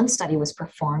phase 1 study was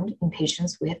performed in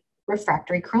patients with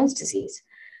refractory Crohn's disease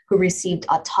who received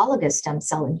autologous stem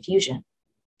cell infusion.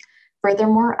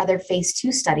 Furthermore, other phase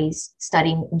 2 studies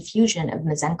studying infusion of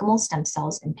mesenchymal stem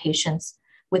cells in patients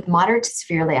with moderate to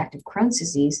severely active Crohn's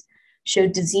disease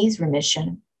showed disease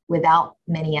remission without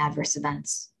many adverse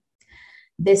events.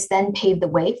 This then paved the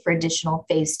way for additional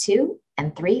phase 2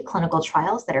 and 3 clinical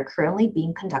trials that are currently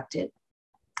being conducted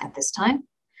at this time.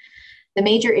 The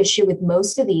major issue with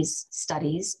most of these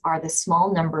studies are the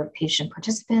small number of patient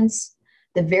participants,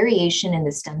 the variation in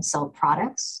the stem cell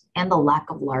products, and the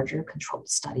lack of larger controlled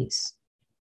studies.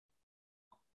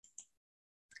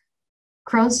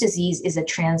 Crohn's disease is a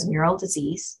transmural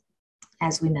disease,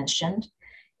 as we mentioned.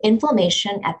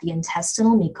 Inflammation at the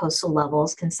intestinal mucosal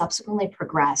levels can subsequently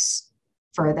progress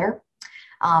further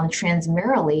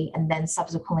transmurally and then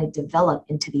subsequently develop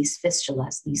into these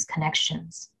fistulas, these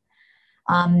connections,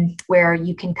 where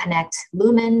you can connect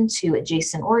lumen to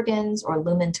adjacent organs or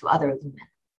lumen to other lumen.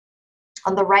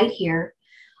 On the right here,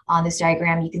 on this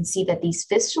diagram, you can see that these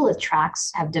fistula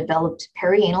tracts have developed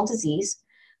perianal disease,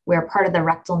 where part of the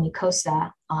rectal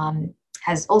mucosa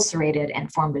has ulcerated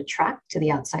and formed a tract to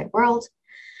the outside world.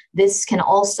 This can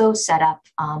also set up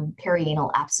perianal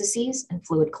abscesses and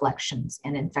fluid collections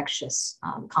and infectious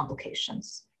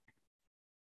complications.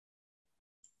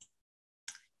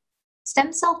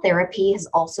 Stem cell therapy has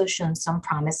also shown some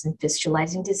promise in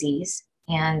fistulizing disease,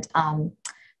 and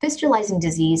fistulizing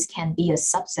disease can be a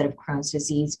subset of Crohn's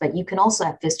disease, but you can also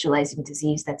have fistulizing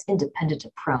disease that's independent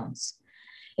of Crohn's.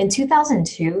 In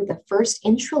 2002, the first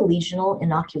intralesional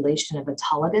inoculation of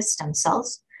autologous stem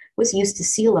cells was used to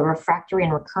seal a refractory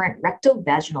and recurrent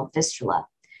rectovaginal fistula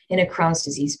in a Crohn's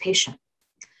disease patient.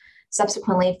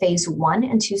 Subsequently, phase 1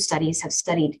 and 2 studies have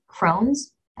studied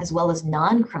Crohn's as well as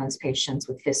non-Crohn's patients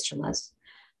with fistulas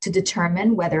to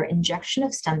determine whether injection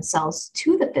of stem cells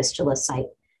to the fistula site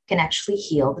can actually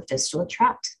heal the fistula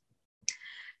tract.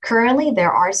 Currently,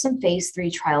 there are some phase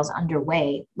 3 trials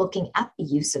underway looking at the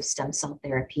use of stem cell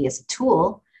therapy as a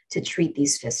tool to treat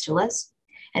these fistulas.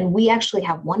 And we actually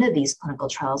have one of these clinical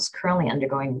trials currently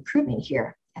undergoing recruitment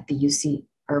here at the UC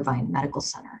Irvine Medical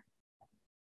Center.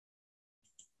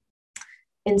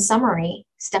 In summary,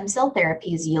 stem cell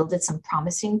therapy has yielded some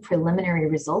promising preliminary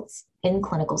results in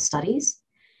clinical studies,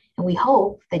 and we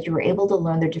hope that you were able to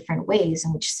learn the different ways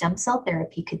in which stem cell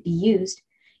therapy could be used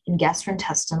in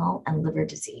gastrointestinal and liver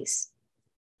disease.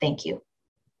 Thank you.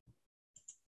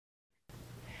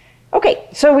 Okay,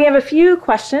 so we have a few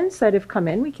questions that have come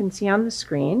in. We can see on the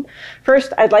screen.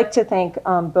 First, I'd like to thank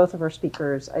both of our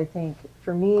speakers. I think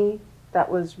for me, that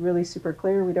was really super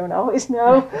clear. We don't always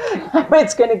know how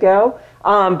it's going to go,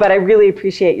 but I really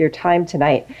appreciate your time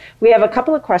tonight. We have a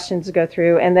couple of questions to go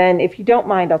through, and then if you don't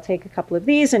mind, I'll take a couple of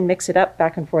these and mix it up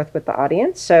back and forth with the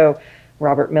audience. So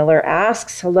Robert Miller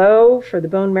asks, hello, for the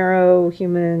bone marrow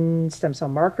human stem cell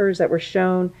markers that were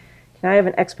shown, can I have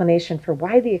an explanation for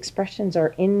why the expressions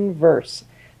are inverse?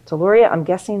 Tayloria, I'm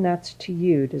guessing that's to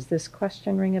you. Does this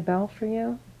question ring a bell for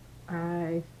you?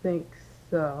 I think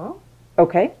so.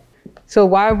 Okay. So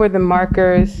why were the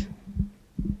markers,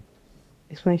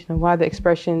 explanation of why the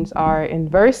expressions are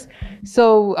inverse?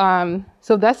 So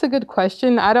so that's a good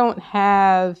question. I don't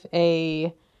have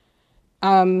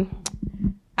an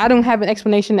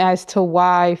explanation as to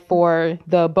why for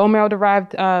the bone marrow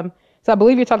derived. So I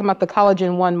believe you're talking about the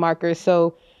collagen 1 markers.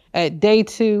 So at day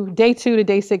 2 to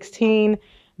day 16,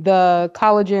 the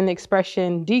collagen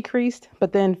expression decreased,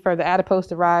 but then for the adipose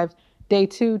derived, day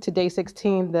 2 to day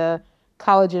 16, the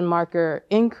collagen marker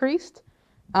increased.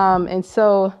 And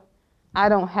so I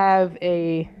don't have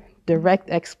a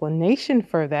direct explanation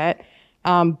for that.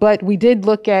 But we did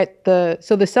look at the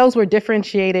cells were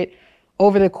differentiated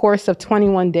over the course of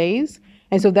 21 days.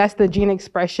 And so that's the gene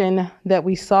expression that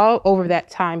we saw over that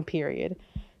time period.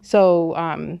 So,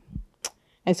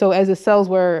 and so as the cells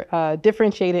were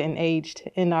differentiated and aged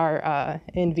in our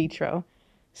in vitro.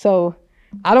 So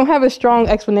I don't have a strong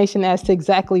explanation as to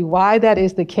exactly why that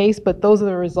is the case, but those are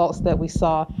the results that we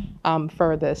saw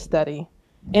for the study.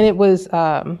 And it was,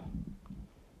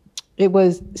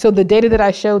 so the data that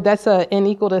I showed, that's a n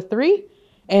equal to 3.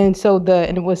 And so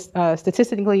and it was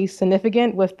statistically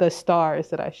significant with the stars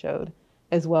that I showed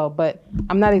as well, but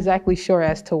I'm not exactly sure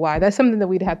as to why. That's something that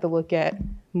we'd have to look at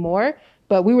more,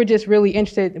 but we were just really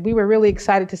interested. We were really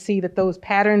excited to see that those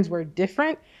patterns were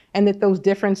different and that those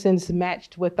differences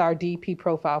matched with our DP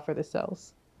profile for the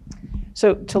cells.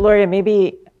 So Tayloria,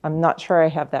 maybe, I'm not sure I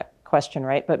have that question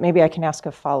right, but maybe I can ask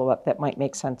a follow-up that might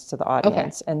make sense to the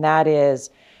audience. Okay. And that is,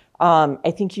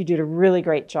 I think you did a really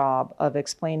great job of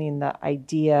explaining the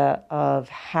idea of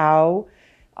how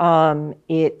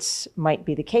it might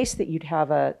be the case that you'd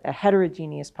have a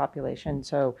heterogeneous population.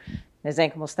 So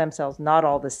mesenchymal stem cells, not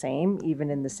all the same, even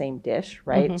in the same dish,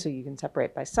 right? Mm-hmm. So you can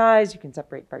separate by size, you can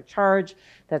separate by charge.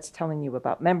 That's telling you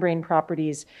about membrane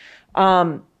properties.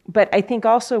 But I think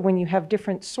also when you have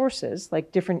different sources,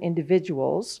 like different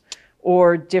individuals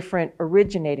or different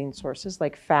originating sources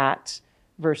like fat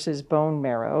versus bone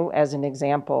marrow, as an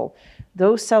example,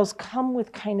 those cells come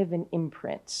with kind of an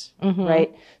imprint,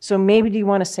 right? So maybe do you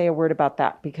want to say a word about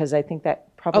that? Because I think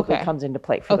that probably comes into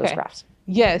play for those grafts.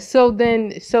 Yeah, so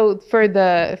for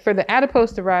the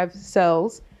adipose-derived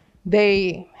cells,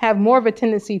 they have more of a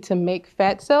tendency to make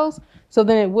fat cells. So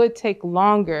then it would take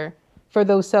longer for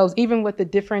those cells, even with the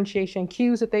differentiation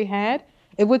cues that they had,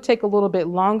 it would take a little bit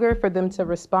longer for them to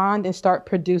respond and start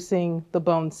producing the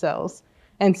bone cells.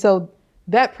 And so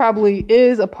that probably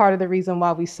is a part of the reason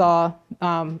why we saw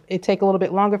it take a little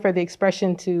bit longer for the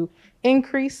expression to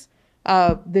increase,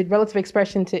 the relative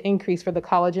expression to increase for the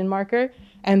collagen marker.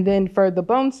 And then for the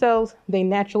bone cells, they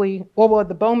naturally, well,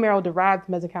 the bone marrow derived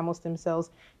mesenchymal stem cells,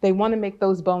 they want to make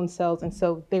those bone cells. And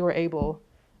so they were able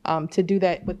to do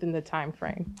that within the time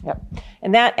frame. Yep.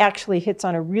 And that actually hits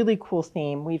on a really cool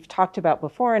theme we've talked about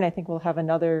before, and I think we'll have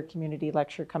another community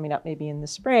lecture coming up maybe in the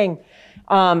spring.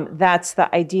 That's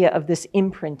the idea of this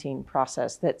imprinting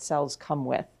process that cells come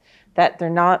with, that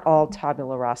they're not all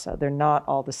tabula rasa, they're not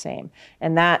all the same.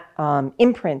 And that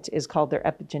imprint is called their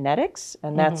epigenetics,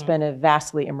 and that's been a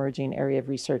vastly emerging area of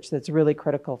research that's really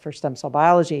critical for stem cell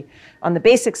biology on the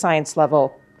basic science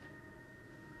level.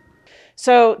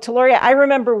 So, Tayloria, I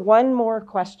remember one more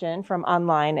question from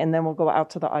online, and then we'll go out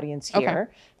to the audience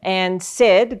here. Okay. And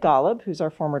Sid Golub, who's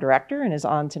our former director and is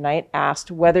on tonight,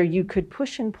 asked whether you could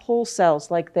push and pull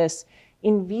cells like this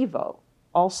in vivo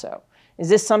also. Is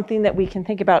this something that we can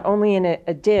think about only in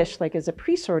a dish, like as a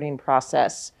pre-sorting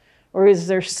process, or is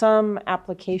there some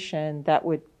application that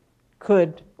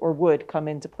could come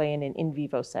into play in an in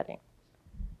vivo setting?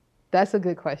 That's a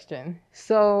good question.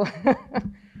 So...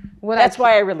 That's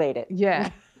why I relate it. Yeah.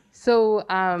 So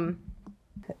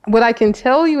what I can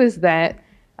tell you is that,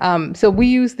 so we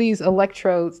use these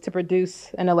electrodes to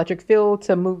produce an electric field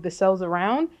to move the cells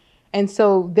around. And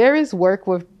so there is work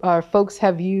where folks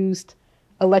have used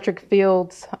electric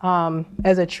fields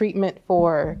as a treatment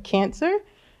for cancer.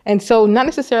 And so not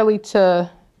necessarily to,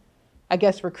 I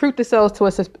guess, recruit the cells to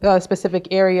a specific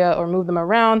area or move them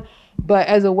around, but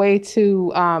as a way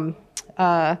to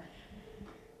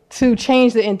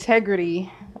change the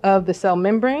integrity of the cell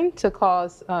membrane to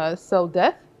cause cell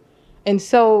death. And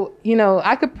so, you know,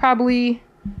 I could probably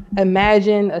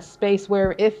imagine a space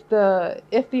where if the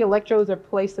electrodes are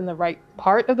placed in the right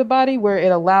part of the body where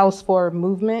it allows for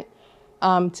movement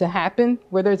to happen,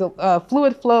 where there's a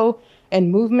fluid flow and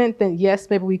movement, then yes,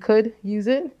 maybe we could use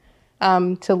it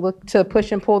to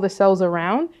push and pull the cells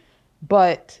around.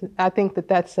 But I think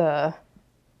that's a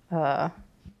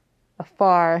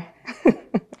far...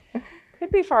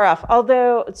 Could be far off.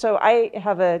 Although, so I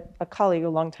have a colleague, a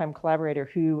longtime collaborator,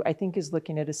 who I think is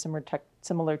looking at a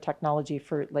similar technology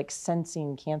for like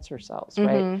sensing cancer cells,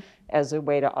 right, as a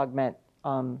way to augment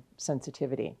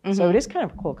sensitivity. So it is kind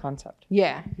of a cool concept.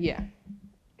 Yeah, yeah.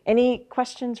 Any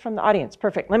questions from the audience?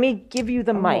 Perfect. Let me give you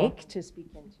the mic to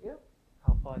speak into.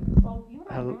 How fun. Well, you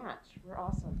and I match. We're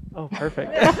awesome. Oh,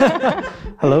 perfect.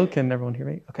 Hello, can everyone hear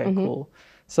me? Okay, cool.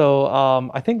 So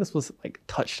I think this was like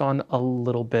touched on a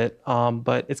little bit,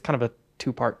 but it's kind of a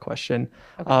two-part question.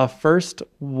 Okay. First,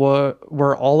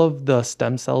 were all of the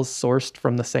stem cells sourced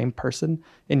from the same person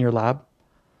in your lab?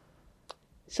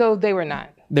 So they were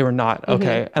not. They were not.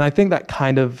 Okay. And I think that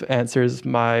kind of answers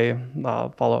my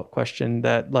follow-up question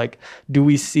that, like, do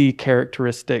we see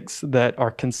characteristics that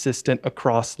are consistent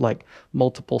across like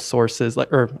multiple sources,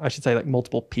 like, or I should say like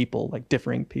multiple people, like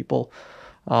differing people?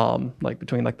 Like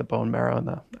between like the bone marrow and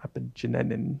the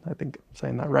epigenetic, I think I'm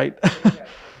saying that right.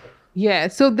 Yeah,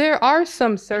 so there are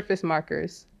some surface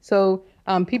markers. So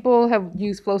people have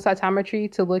used flow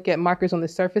cytometry to look at markers on the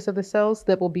surface of the cells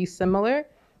that will be similar,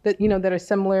 that are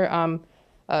similar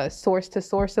source to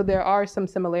source. So there are some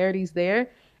similarities there.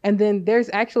 And then there's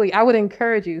actually, I would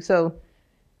encourage you. So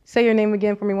say your name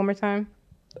again for me one more time.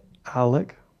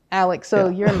 Alex. So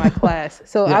you're in my class.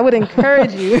 So I would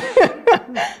encourage you.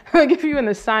 I'll give you an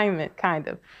assignment, kind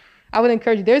of. I would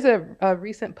encourage you. There's a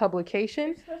recent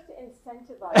publication. You're supposed to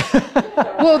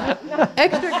incentivize. Well,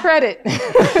 extra credit.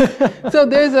 So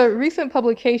there's a recent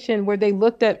publication where they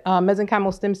looked at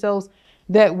mesenchymal stem cells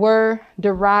that were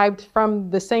derived from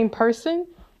the same person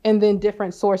and then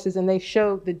different sources, and they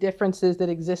showed the differences that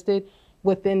existed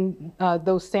within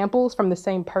those samples from the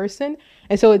same person.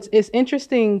 And so it's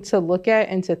interesting to look at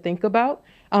and to think about,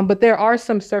 but there are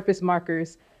some surface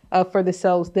markers for the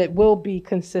cells that will be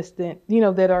consistent,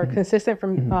 that are consistent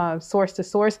from source to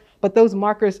source, but those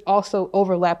markers also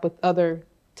overlap with other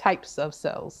types of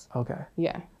cells. Okay.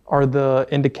 Yeah. Are the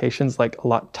indications like a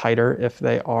lot tighter if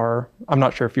they are, I'm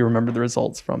not sure if you remember the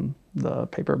results from the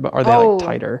paper, but are they like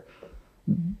tighter?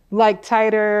 Like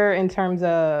tighter in terms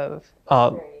of?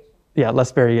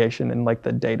 less variation in like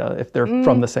the data if they're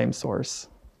from the same source?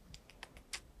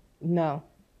 No.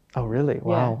 Oh, really?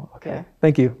 Wow. Yeah, Okay. yeah.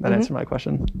 Thank you. That answered my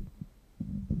question.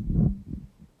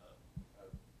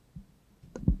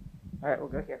 All right, we'll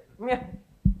go here. Yeah.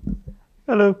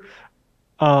 Hello.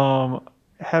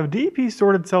 Have DEP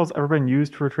sorted cells ever been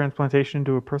used for transplantation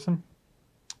to a person?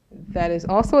 That is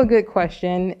also a good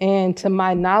question. And to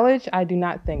my knowledge, I do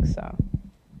not think so.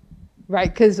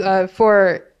 Right? Because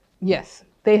yes,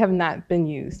 they have not been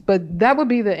used. But that would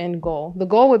be the end goal. The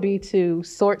goal would be to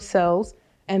sort cells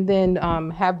and then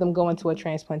have them go into a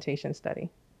transplantation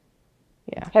study.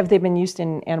 Yeah. Have they been used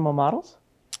in animal models?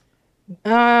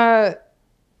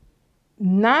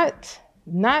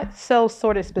 Not cells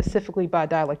sorted specifically by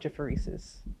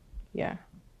dielectrophoresis. Yeah.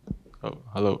 Oh,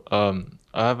 hello.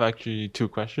 I have actually two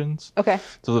questions. Okay.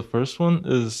 So the first one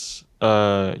is,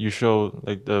 you show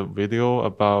like the video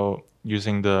about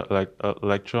using the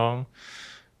electron,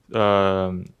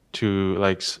 to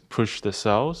like push the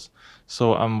cells.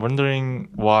 So I'm wondering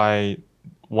why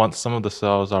some of the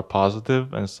cells are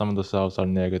positive and some of the cells are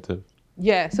negative.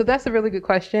 Yeah. So that's a really good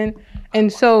question.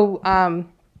 And so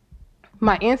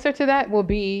my answer to that will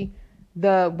be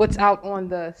what's out on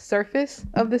the surface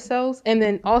of the cells. And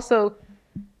then also,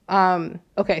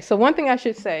 okay, so one thing I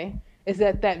should say is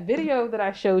that video that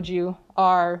I showed you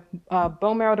are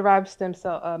bone marrow derived stem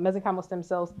cell, mesenchymal stem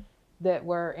cells that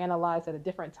were analyzed at a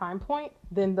different time point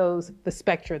than the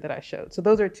spectra that I showed. So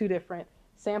those are two different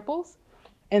samples.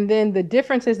 And then the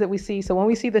differences that we see, so when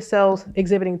we see the cells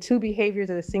exhibiting two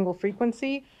behaviors at a single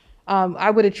frequency,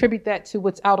 I would attribute that to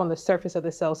what's out on the surface of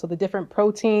the cell. So the different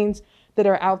proteins that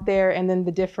are out there, and then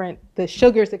the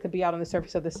sugars that could be out on the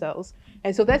surface of the cells.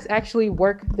 And so that's actually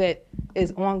work that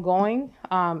is ongoing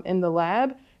in the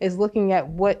lab, is looking at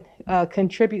what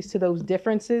contributes to those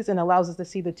differences and allows us to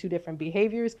see the two different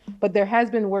behaviors. But there has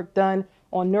been work done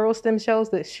on neural stem cells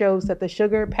that shows that the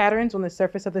sugar patterns on the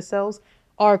surface of the cells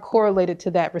are correlated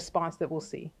to that response that we'll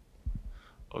see.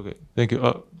 Okay, thank you.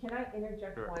 Can I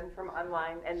interject one from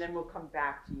online, and then we'll come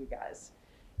back to you guys?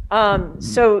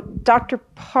 So Dr.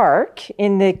 Park,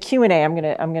 in the Q&A, I'm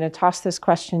gonna toss this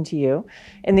question to you.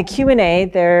 In the Q&A,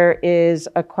 there is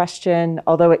a question,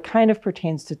 although it kind of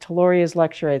pertains to Tayloria's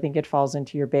lecture, I think it falls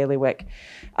into your bailiwick,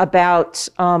 about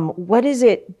what is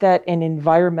it that an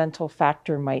environmental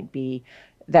factor might be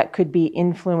that could be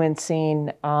influencing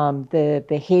the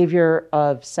behavior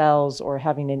of cells or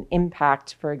having an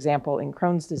impact, for example, in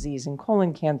Crohn's disease and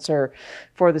colon cancer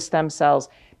for the stem cells,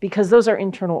 because those are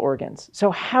internal organs.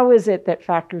 So how is it that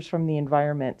factors from the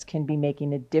environment can be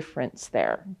making a difference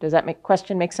there? Does that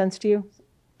question make sense to you?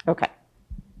 Okay.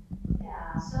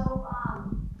 Yeah,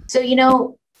 so you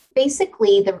know,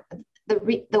 basically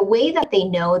the way that they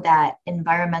know that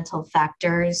environmental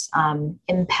factors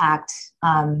impact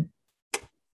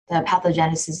the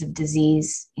pathogenesis of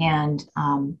disease and,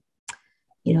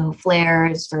 you know,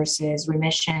 flares versus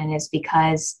remission is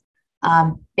because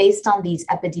based on these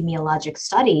epidemiologic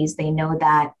studies, they know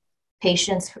that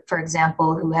patients, for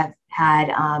example, who have had,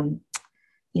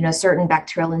 you know, certain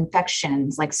bacterial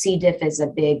infections, like C. diff is a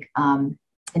big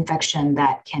infection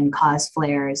that can cause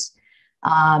flares,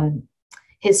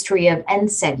 history of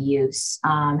NSAID use,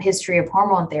 history of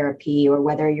hormone therapy, or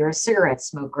whether you're a cigarette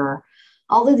smoker.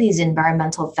 All of these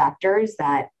environmental factors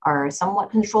that are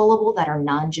somewhat controllable, that are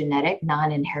non-genetic,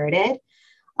 non-inherited,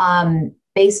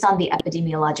 based on the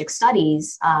epidemiologic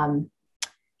studies,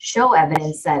 show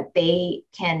evidence that they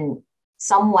can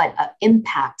somewhat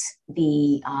impact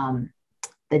the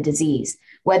disease.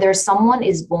 Whether someone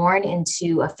is born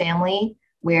into a family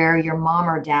where your mom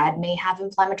or dad may have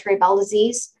inflammatory bowel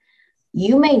disease,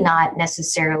 you may not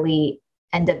necessarily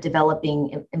end up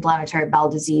developing inflammatory bowel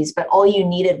disease, but all you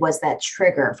needed was that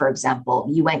trigger. For example,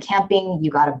 you went camping,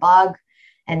 you got a bug,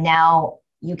 and now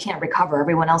you can't recover.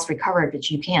 Everyone else recovered, but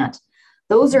you can't.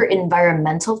 Those are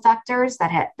environmental factors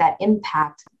that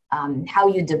impact how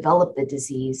you develop the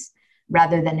disease,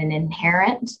 rather than an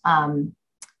inherent,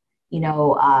 you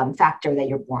know, factor that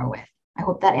you're born with. I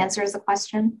hope that answers the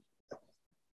question.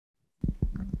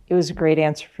 It was a great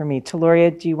answer for me.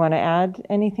 Tayloria, do you want to add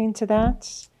anything to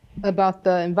that? About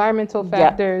the environmental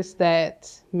factors that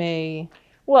may...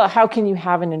 Well, how can you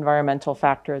have an environmental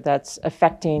factor that's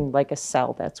affecting like a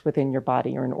cell that's within your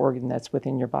body or an organ that's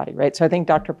within your body, right? So I think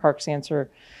Dr. Park's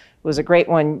answer was a great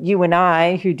one. You and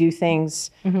I, who do things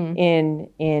in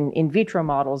vitro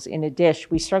models in a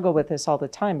dish, we struggle with this all the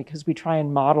time because we try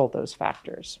and model those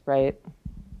factors, right?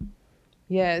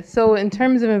 Yeah, so in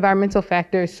terms of environmental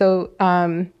factors, so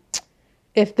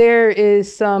if there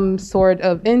is some sort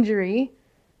of injury,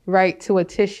 right, to a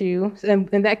tissue, and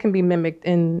that can be mimicked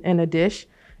in a dish.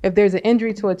 if there's an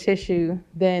injury to a tissue,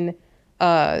 then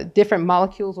different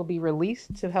molecules will be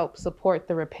released to help support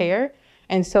the repair.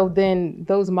 And so then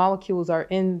those molecules are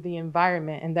in the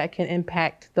environment, and that can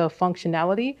impact the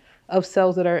functionality of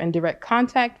cells that are in direct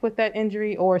contact with that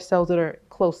injury or cells that are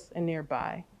close and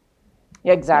nearby.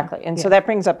 Yeah, exactly. And so that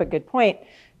brings up a good point,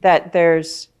 that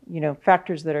there's,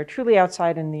 factors that are truly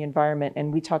outside in the environment,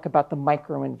 and we talk about the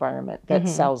microenvironment that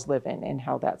cells live in and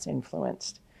how that's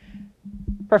influenced.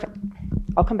 Perfect.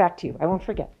 I'll come back to you. I won't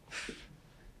forget.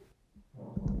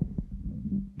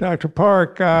 Dr.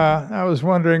 Park, I was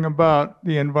wondering about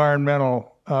the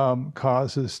environmental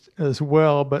causes as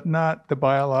well, but not the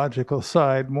biological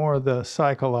side, more the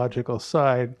psychological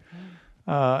side.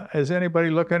 Is anybody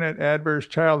looking at adverse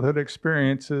childhood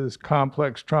experiences,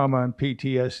 complex trauma, and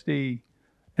PTSD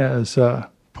as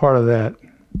part of that?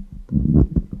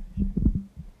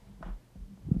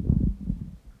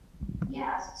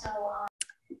 Yeah, so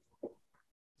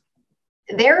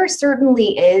there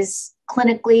certainly is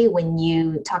clinically, when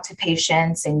you talk to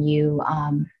patients and you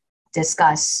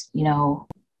discuss,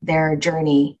 their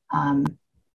journey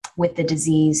with the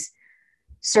disease,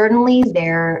 certainly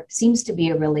there seems to be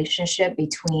a relationship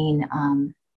between,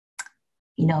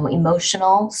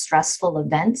 emotional, stressful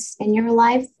events in your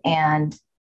life and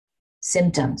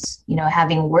symptoms,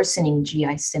 having worsening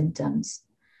GI symptoms.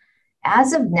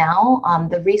 As of now,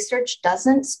 the research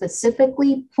doesn't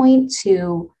specifically point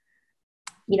to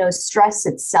stress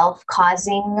itself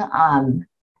causing,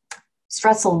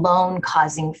 stress alone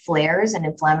causing flares and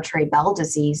inflammatory bowel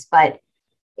disease. But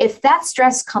if that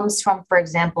stress comes from, for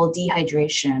example,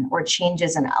 dehydration or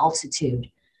changes in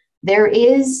altitude, there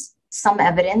is some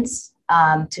evidence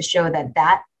to show that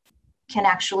that can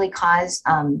actually cause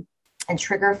and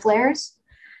trigger flares.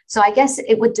 So I guess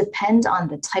it would depend on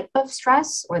the type of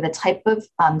stress or the type of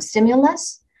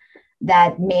stimulus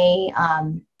that may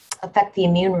affect the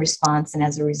immune response and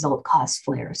as a result cause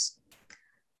flares.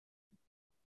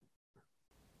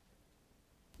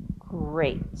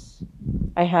 Great.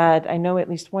 I know at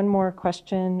least one more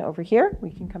question over here.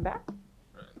 We can come back.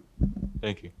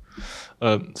 Thank you.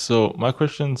 So my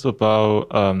question's about,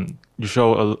 you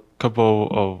show a couple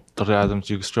of, Dr. Adams,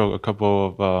 you show a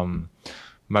couple of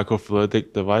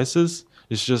microfluidic devices.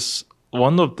 It's just,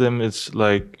 one of them is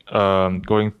like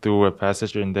going through a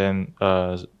passage and then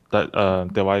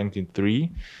dividing into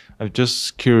three. I'm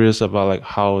just curious about like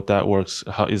how that works.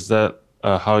 How is that,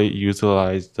 how you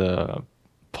utilize the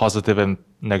positive and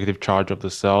negative charge of the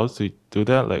cells to do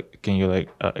that? Like, can you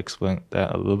explain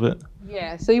that a little bit?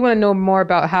 Yeah, so you want to know more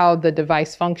about how the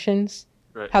device functions,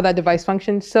 right. How that device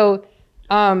functions. So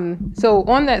on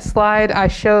that slide, I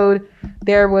showed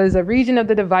there was a region of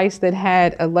the device that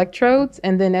had electrodes,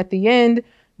 and then at the end,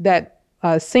 that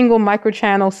single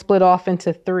microchannel split off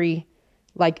into three,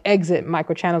 exit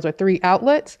microchannels or three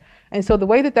outlets. And so the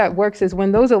way that works is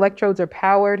when those electrodes are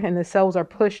powered and the cells are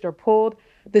pushed or pulled,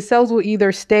 the cells will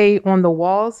either stay on the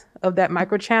walls of that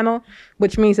microchannel,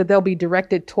 which means that they'll be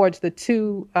directed towards the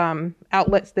two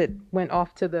outlets that went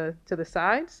off to the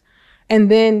sides.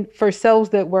 And then for cells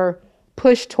that were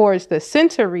pushed towards the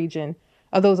center region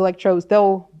of those electrodes,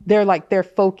 they're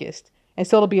focused. And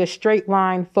so it'll be a straight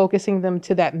line focusing them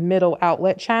to that middle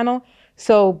outlet channel.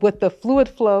 So with the fluid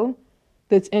flow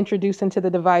that's introduced into the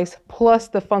device, plus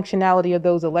the functionality of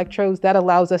those electrodes, that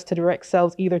allows us to direct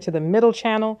cells either to the middle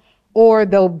channel or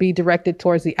they'll be directed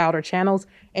towards the outer channels.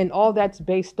 And all that's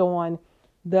based on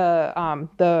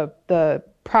the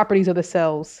properties of the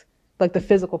cells, like the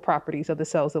physical properties of the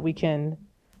cells that we can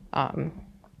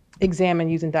examine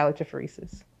using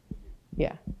dielectrophoresis.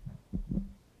 Yeah.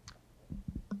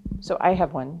 So I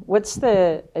have one. What's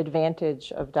the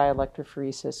advantage of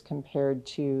dielectrophoresis compared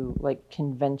to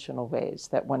conventional ways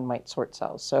that one might sort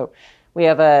cells? So we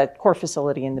have a core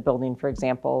facility in the building, for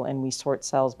example, and we sort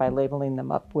cells by labeling them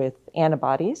up with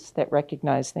antibodies that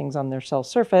recognize things on their cell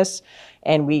surface,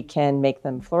 and we can make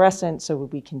them fluorescent so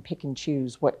we can pick and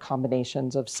choose what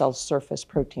combinations of cell surface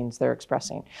proteins they're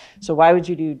expressing. So why would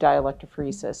you do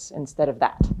dielectrophoresis instead of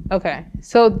that? Okay,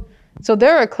 so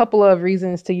there are a couple of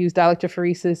reasons to use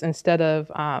dielectrophoresis instead of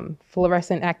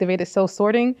fluorescent activated cell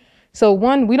sorting. So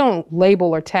one, we don't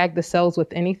label or tag the cells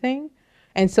with anything.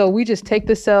 And so we just take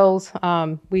the cells,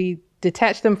 we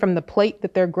detach them from the plate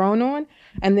that they're grown on,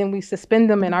 and then we suspend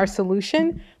them in our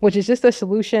solution, which is just a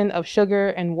solution of sugar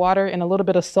and water and a little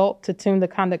bit of salt to tune the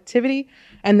conductivity.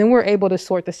 And then we're able to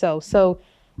sort the cells. So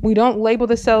we don't label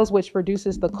the cells, which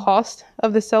reduces the cost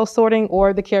of the cell sorting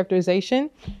or the characterization.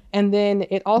 And then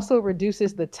it also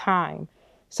reduces the time.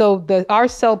 So our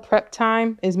cell prep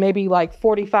time is maybe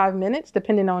 45 minutes,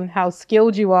 depending on how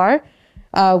skilled you are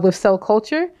with cell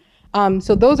culture.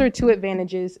 So those are two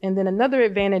advantages. And then another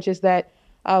advantage is that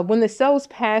when the cells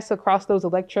pass across those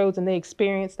electrodes and they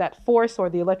experience that force or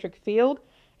the electric field,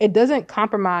 it doesn't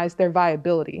compromise their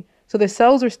viability. So the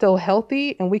cells are still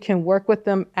healthy and we can work with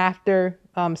them after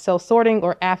cell sorting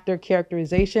or after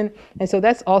characterization. And so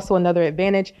that's also another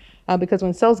advantage because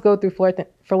when cells go through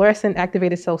fluorescent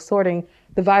activated cell sorting,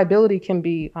 the viability can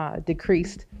be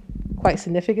decreased quite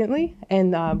significantly.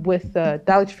 And with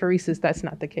dyelectrophoresis, that's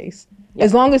not the case. Yeah.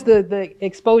 As long as the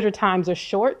exposure times are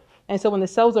short. And so when the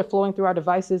cells are flowing through our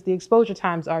devices, the exposure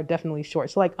times are definitely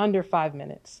short. So like under 5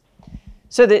 minutes.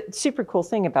 So the super cool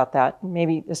thing about that,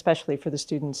 maybe especially for the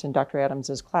students in Dr.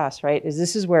 Adams's class, right, is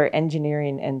this is where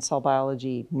engineering and cell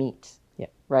biology meet, yeah,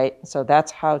 right? So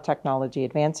that's how technology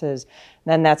advances.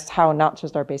 Then that's how not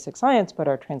just our basic science, but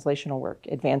our translational work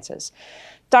advances.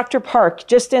 Dr. Park,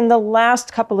 just in the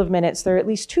last couple of minutes, there are at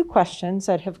least 2 questions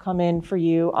that have come in for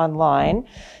you online.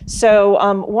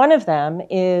 So one of them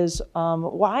is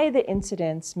why the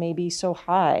incidence may be so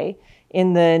high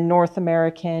in the North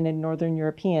American and Northern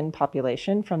European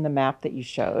population from the map that you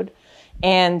showed.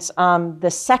 And the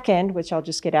second, which I'll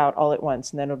just get out all at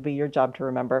once, and then it'll be your job to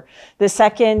remember. The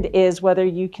second is whether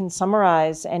you can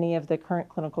summarize any of the current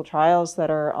clinical trials that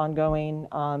are ongoing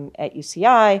at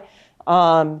UCI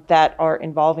that are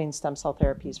involving stem cell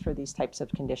therapies for these types of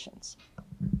conditions.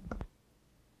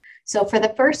 So for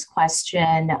the first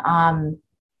question,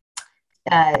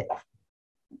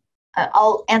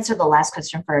 I'll answer the last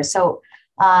question first. So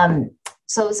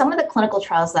some of the clinical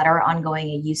trials that are ongoing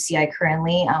at UCI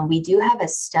currently, we do have a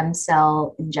stem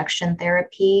cell injection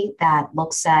therapy that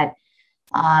looks at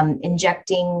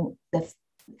injecting the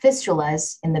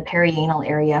fistulas in the perianal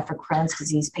area for Crohn's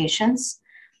disease patients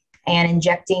and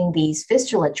injecting these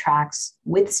fistula tracts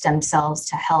with stem cells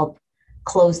to help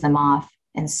close them off.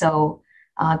 And so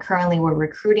currently we're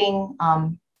recruiting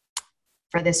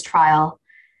for this trial.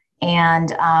 And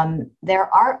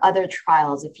there are other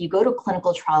trials. If you go to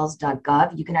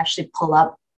clinicaltrials.gov, you can actually pull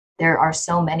up, there are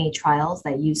so many trials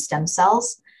that use stem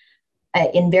cells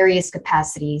in various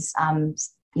capacities.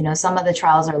 Some of the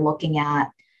trials are looking at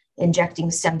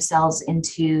injecting stem cells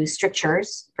into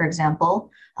strictures, for example,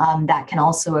 that can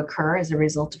also occur as a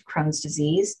result of Crohn's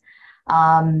disease.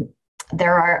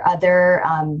 There are other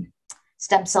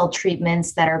stem cell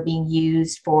treatments that are being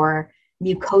used for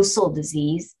mucosal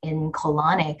disease in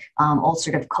colonic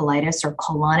ulcerative colitis or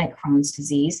colonic Crohn's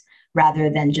disease, rather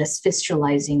than just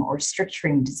fistulizing or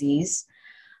stricturing disease.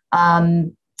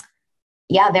 There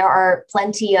are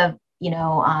plenty of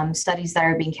studies that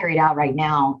are being carried out right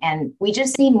now, and we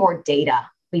just need more data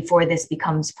before this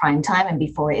becomes prime time and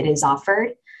before it is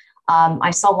offered.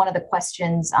 I saw one of the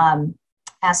questions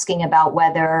asking about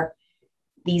whether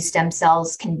these stem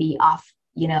cells can be off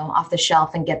the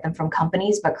shelf and get them from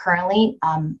companies, but currently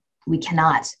we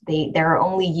cannot. They're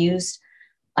only used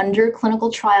under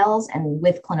clinical trials and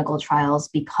with clinical trials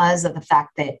because of the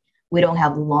fact that we don't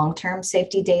have long-term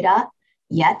safety data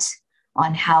yet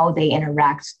on how they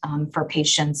interact for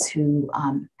patients who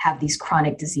have these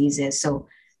chronic diseases. So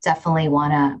definitely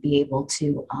want to be able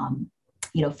to,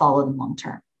 follow them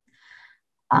long-term.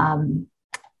 And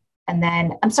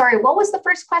then, I'm sorry, what was the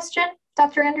first question,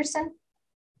 Dr. Anderson?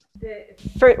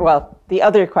 The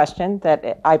other question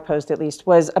that I posed at least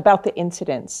was about the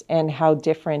incidence and how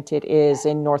different it is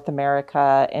in North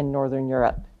America and Northern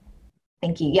Europe.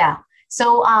 Thank you. Yeah.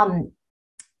 So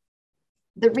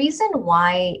the reason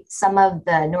why some of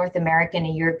the North American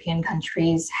and European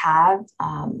countries have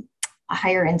a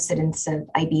higher incidence of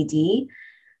IBD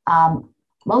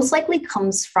most likely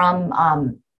comes from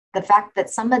the fact that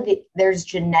there's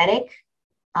genetic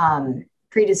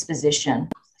predisposition.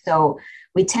 So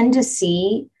we tend to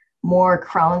see more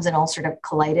Crohn's and ulcerative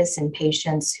colitis in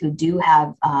patients who do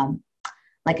have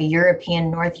like a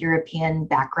North European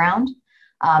background,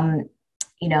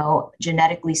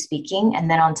 genetically speaking.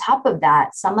 And then on top of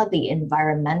that, some of the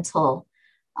environmental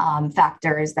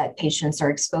factors that patients are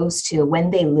exposed to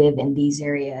when they live in these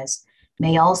areas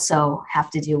may also have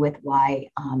to do with why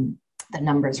the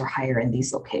numbers are higher in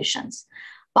these locations.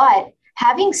 But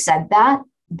having said that,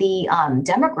 the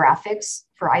demographics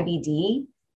for IBD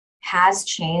has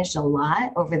changed a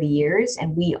lot over the years,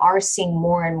 and we are seeing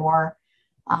more and more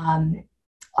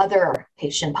other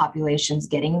patient populations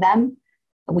getting them.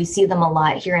 We see them a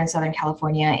lot here in Southern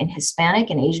California in Hispanic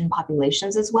and Asian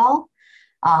populations as well.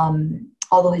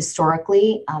 Although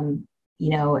historically,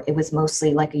 it was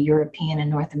mostly like a European and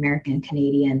North American,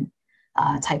 Canadian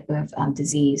type of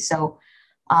disease. So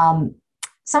some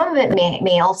of it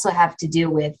may also have to do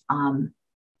with, are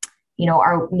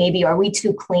we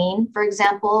too clean, for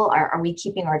example? Are we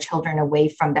keeping our children away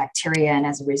from bacteria? And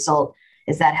as a result,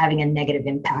 is that having a negative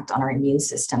impact on our immune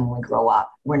system when we grow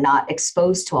up. We're not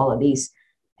exposed to all of these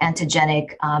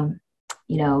antigenic,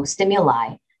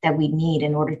 stimuli that we need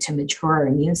in order to mature our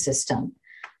immune system.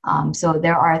 So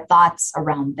there are thoughts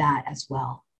around that as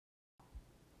well.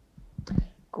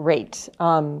 Great.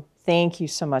 Thank you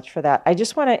so much for that. I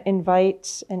just want to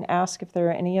invite and ask if there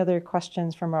are any other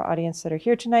questions from our audience that are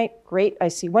here tonight. Great. I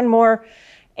see one more.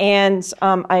 And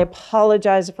I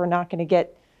apologize if we're not going to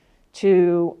get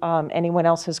to anyone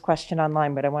else's question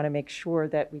online, but I want to make sure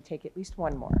that we take at least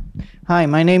one more. Hi,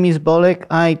 my name is Bolek.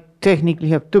 I technically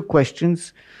have two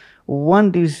questions.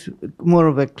 One is more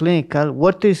of a clinical.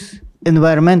 What is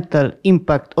environmental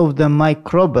impact of the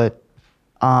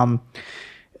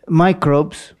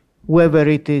microbes, whether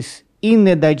it is in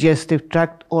the digestive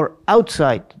tract or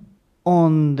outside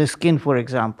on the skin, for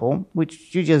example,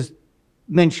 which you just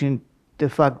mentioned the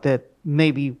fact that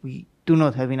maybe we do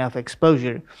not have enough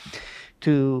exposure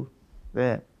to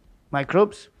the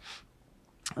microbes.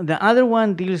 The other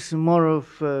one deals more of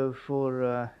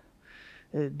for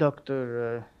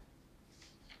Dr.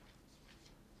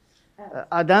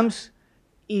 Adams,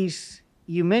 is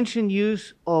you mentioned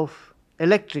use of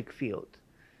electric field.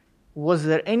 Was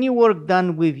there any work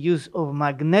done with use of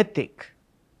magnetic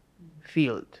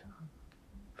field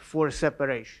for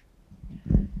separation?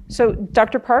 So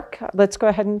Dr. Park, let's go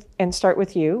ahead and start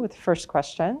with you with the first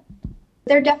question.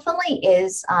 There definitely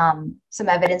is some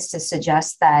evidence to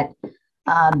suggest that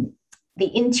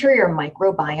the interior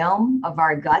microbiome of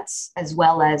our guts, as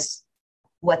well as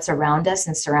what's around us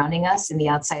and surrounding us in the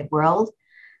outside world,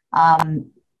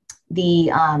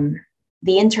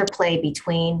 the interplay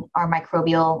between our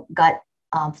microbial gut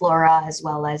flora as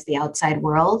well as the outside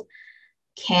world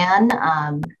can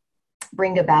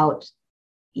bring about,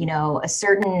 a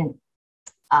certain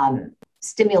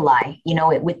stimuli,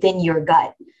 within your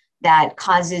gut that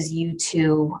causes you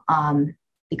to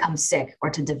become sick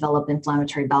or to develop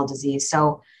inflammatory bowel disease.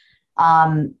 So,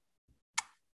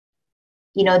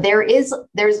 there's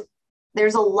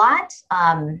a lot,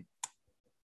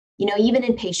 even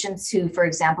in patients who, for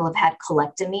example, have had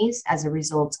colectomies as a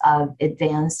result of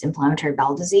advanced inflammatory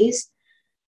bowel disease.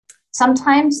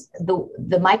 Sometimes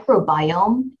the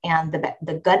microbiome and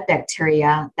the gut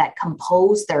bacteria that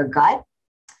compose their gut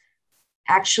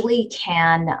actually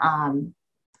can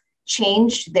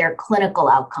change their clinical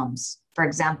outcomes. For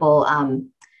example,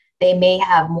 they may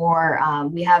have more,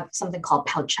 we have something called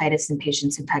pouchitis in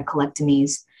patients who've had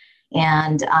colectomies.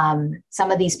 And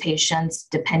some of these patients,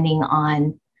 depending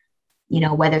on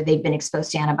whether they've been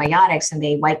exposed to antibiotics and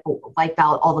they wipe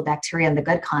out all the bacteria in the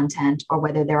gut content, or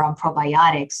whether they're on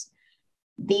probiotics,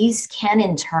 these can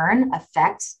in turn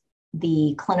affect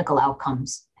the clinical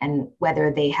outcomes and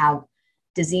whether they have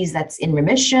disease that's in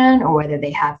remission or whether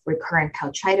they have recurrent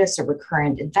pouchitis or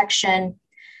recurrent infection.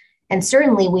 And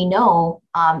certainly we know,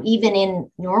 even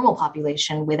in normal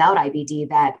population without IBD,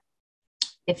 that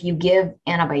if you give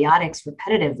antibiotics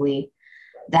repetitively,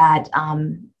 that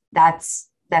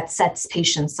sets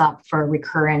patients up for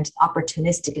recurrent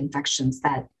opportunistic infections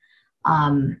that,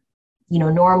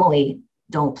 normally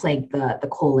don't plague the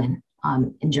colon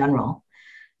in general.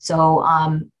 So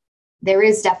there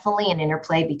is definitely an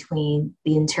interplay between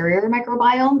the interior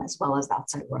microbiome as well as the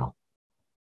outside world.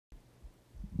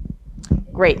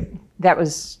 Great. That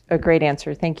was a great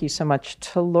answer. Thank you so much.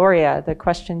 Tayloria, the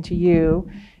question to you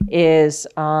is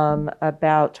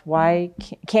about why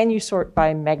can you sort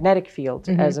by magnetic field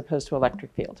as opposed to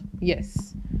electric field?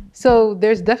 Yes. So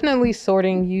there's definitely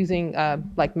sorting using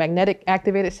like magnetic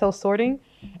activated cell sorting.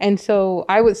 And so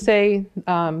I would say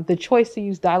the choice to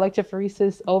use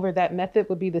dielectrophoresis over that method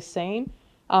would be the same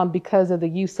because of the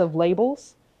use of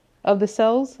labels of the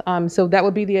cells. So that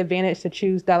would be the advantage to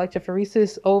choose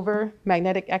dielectrophoresis over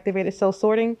magnetic activated cell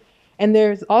sorting. And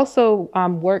there's also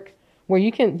work where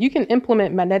you can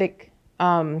implement magnetic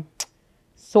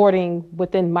sorting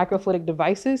within microfluidic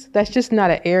devices. That's just not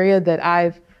an area that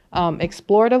I've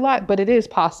explored a lot, but it is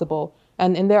possible.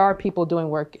 And there are people doing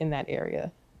work in that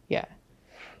area. Yeah.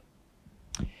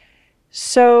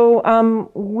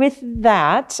 So with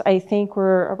that, I think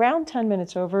we're around 10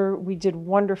 minutes over. We did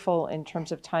wonderful in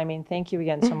terms of timing. Thank you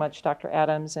again so much, Dr.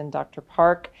 Adams and Dr.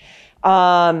 Park.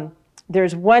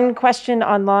 There's one question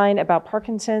online about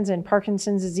Parkinson's and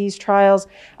Parkinson's disease trials.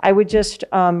 I would just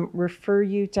refer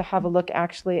you to have a look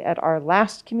actually at our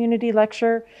last community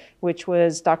lecture which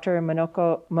was Dr.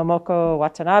 Momoko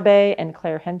Watanabe and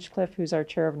Claire Henchcliffe, who's our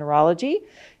chair of neurology,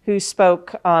 who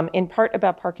spoke in part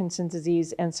about Parkinson's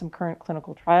disease and some current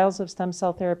clinical trials of stem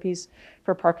cell therapies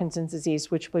for Parkinson's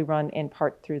disease, which we run in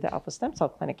part through the Alpha Stem Cell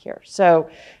Clinic here. So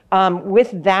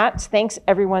with that, thanks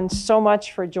everyone so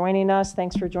much for joining us.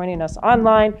 Thanks for joining us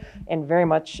online, and very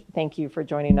much thank you for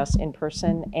joining us in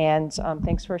person. And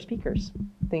thanks to our speakers.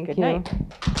 Thank you. Good night.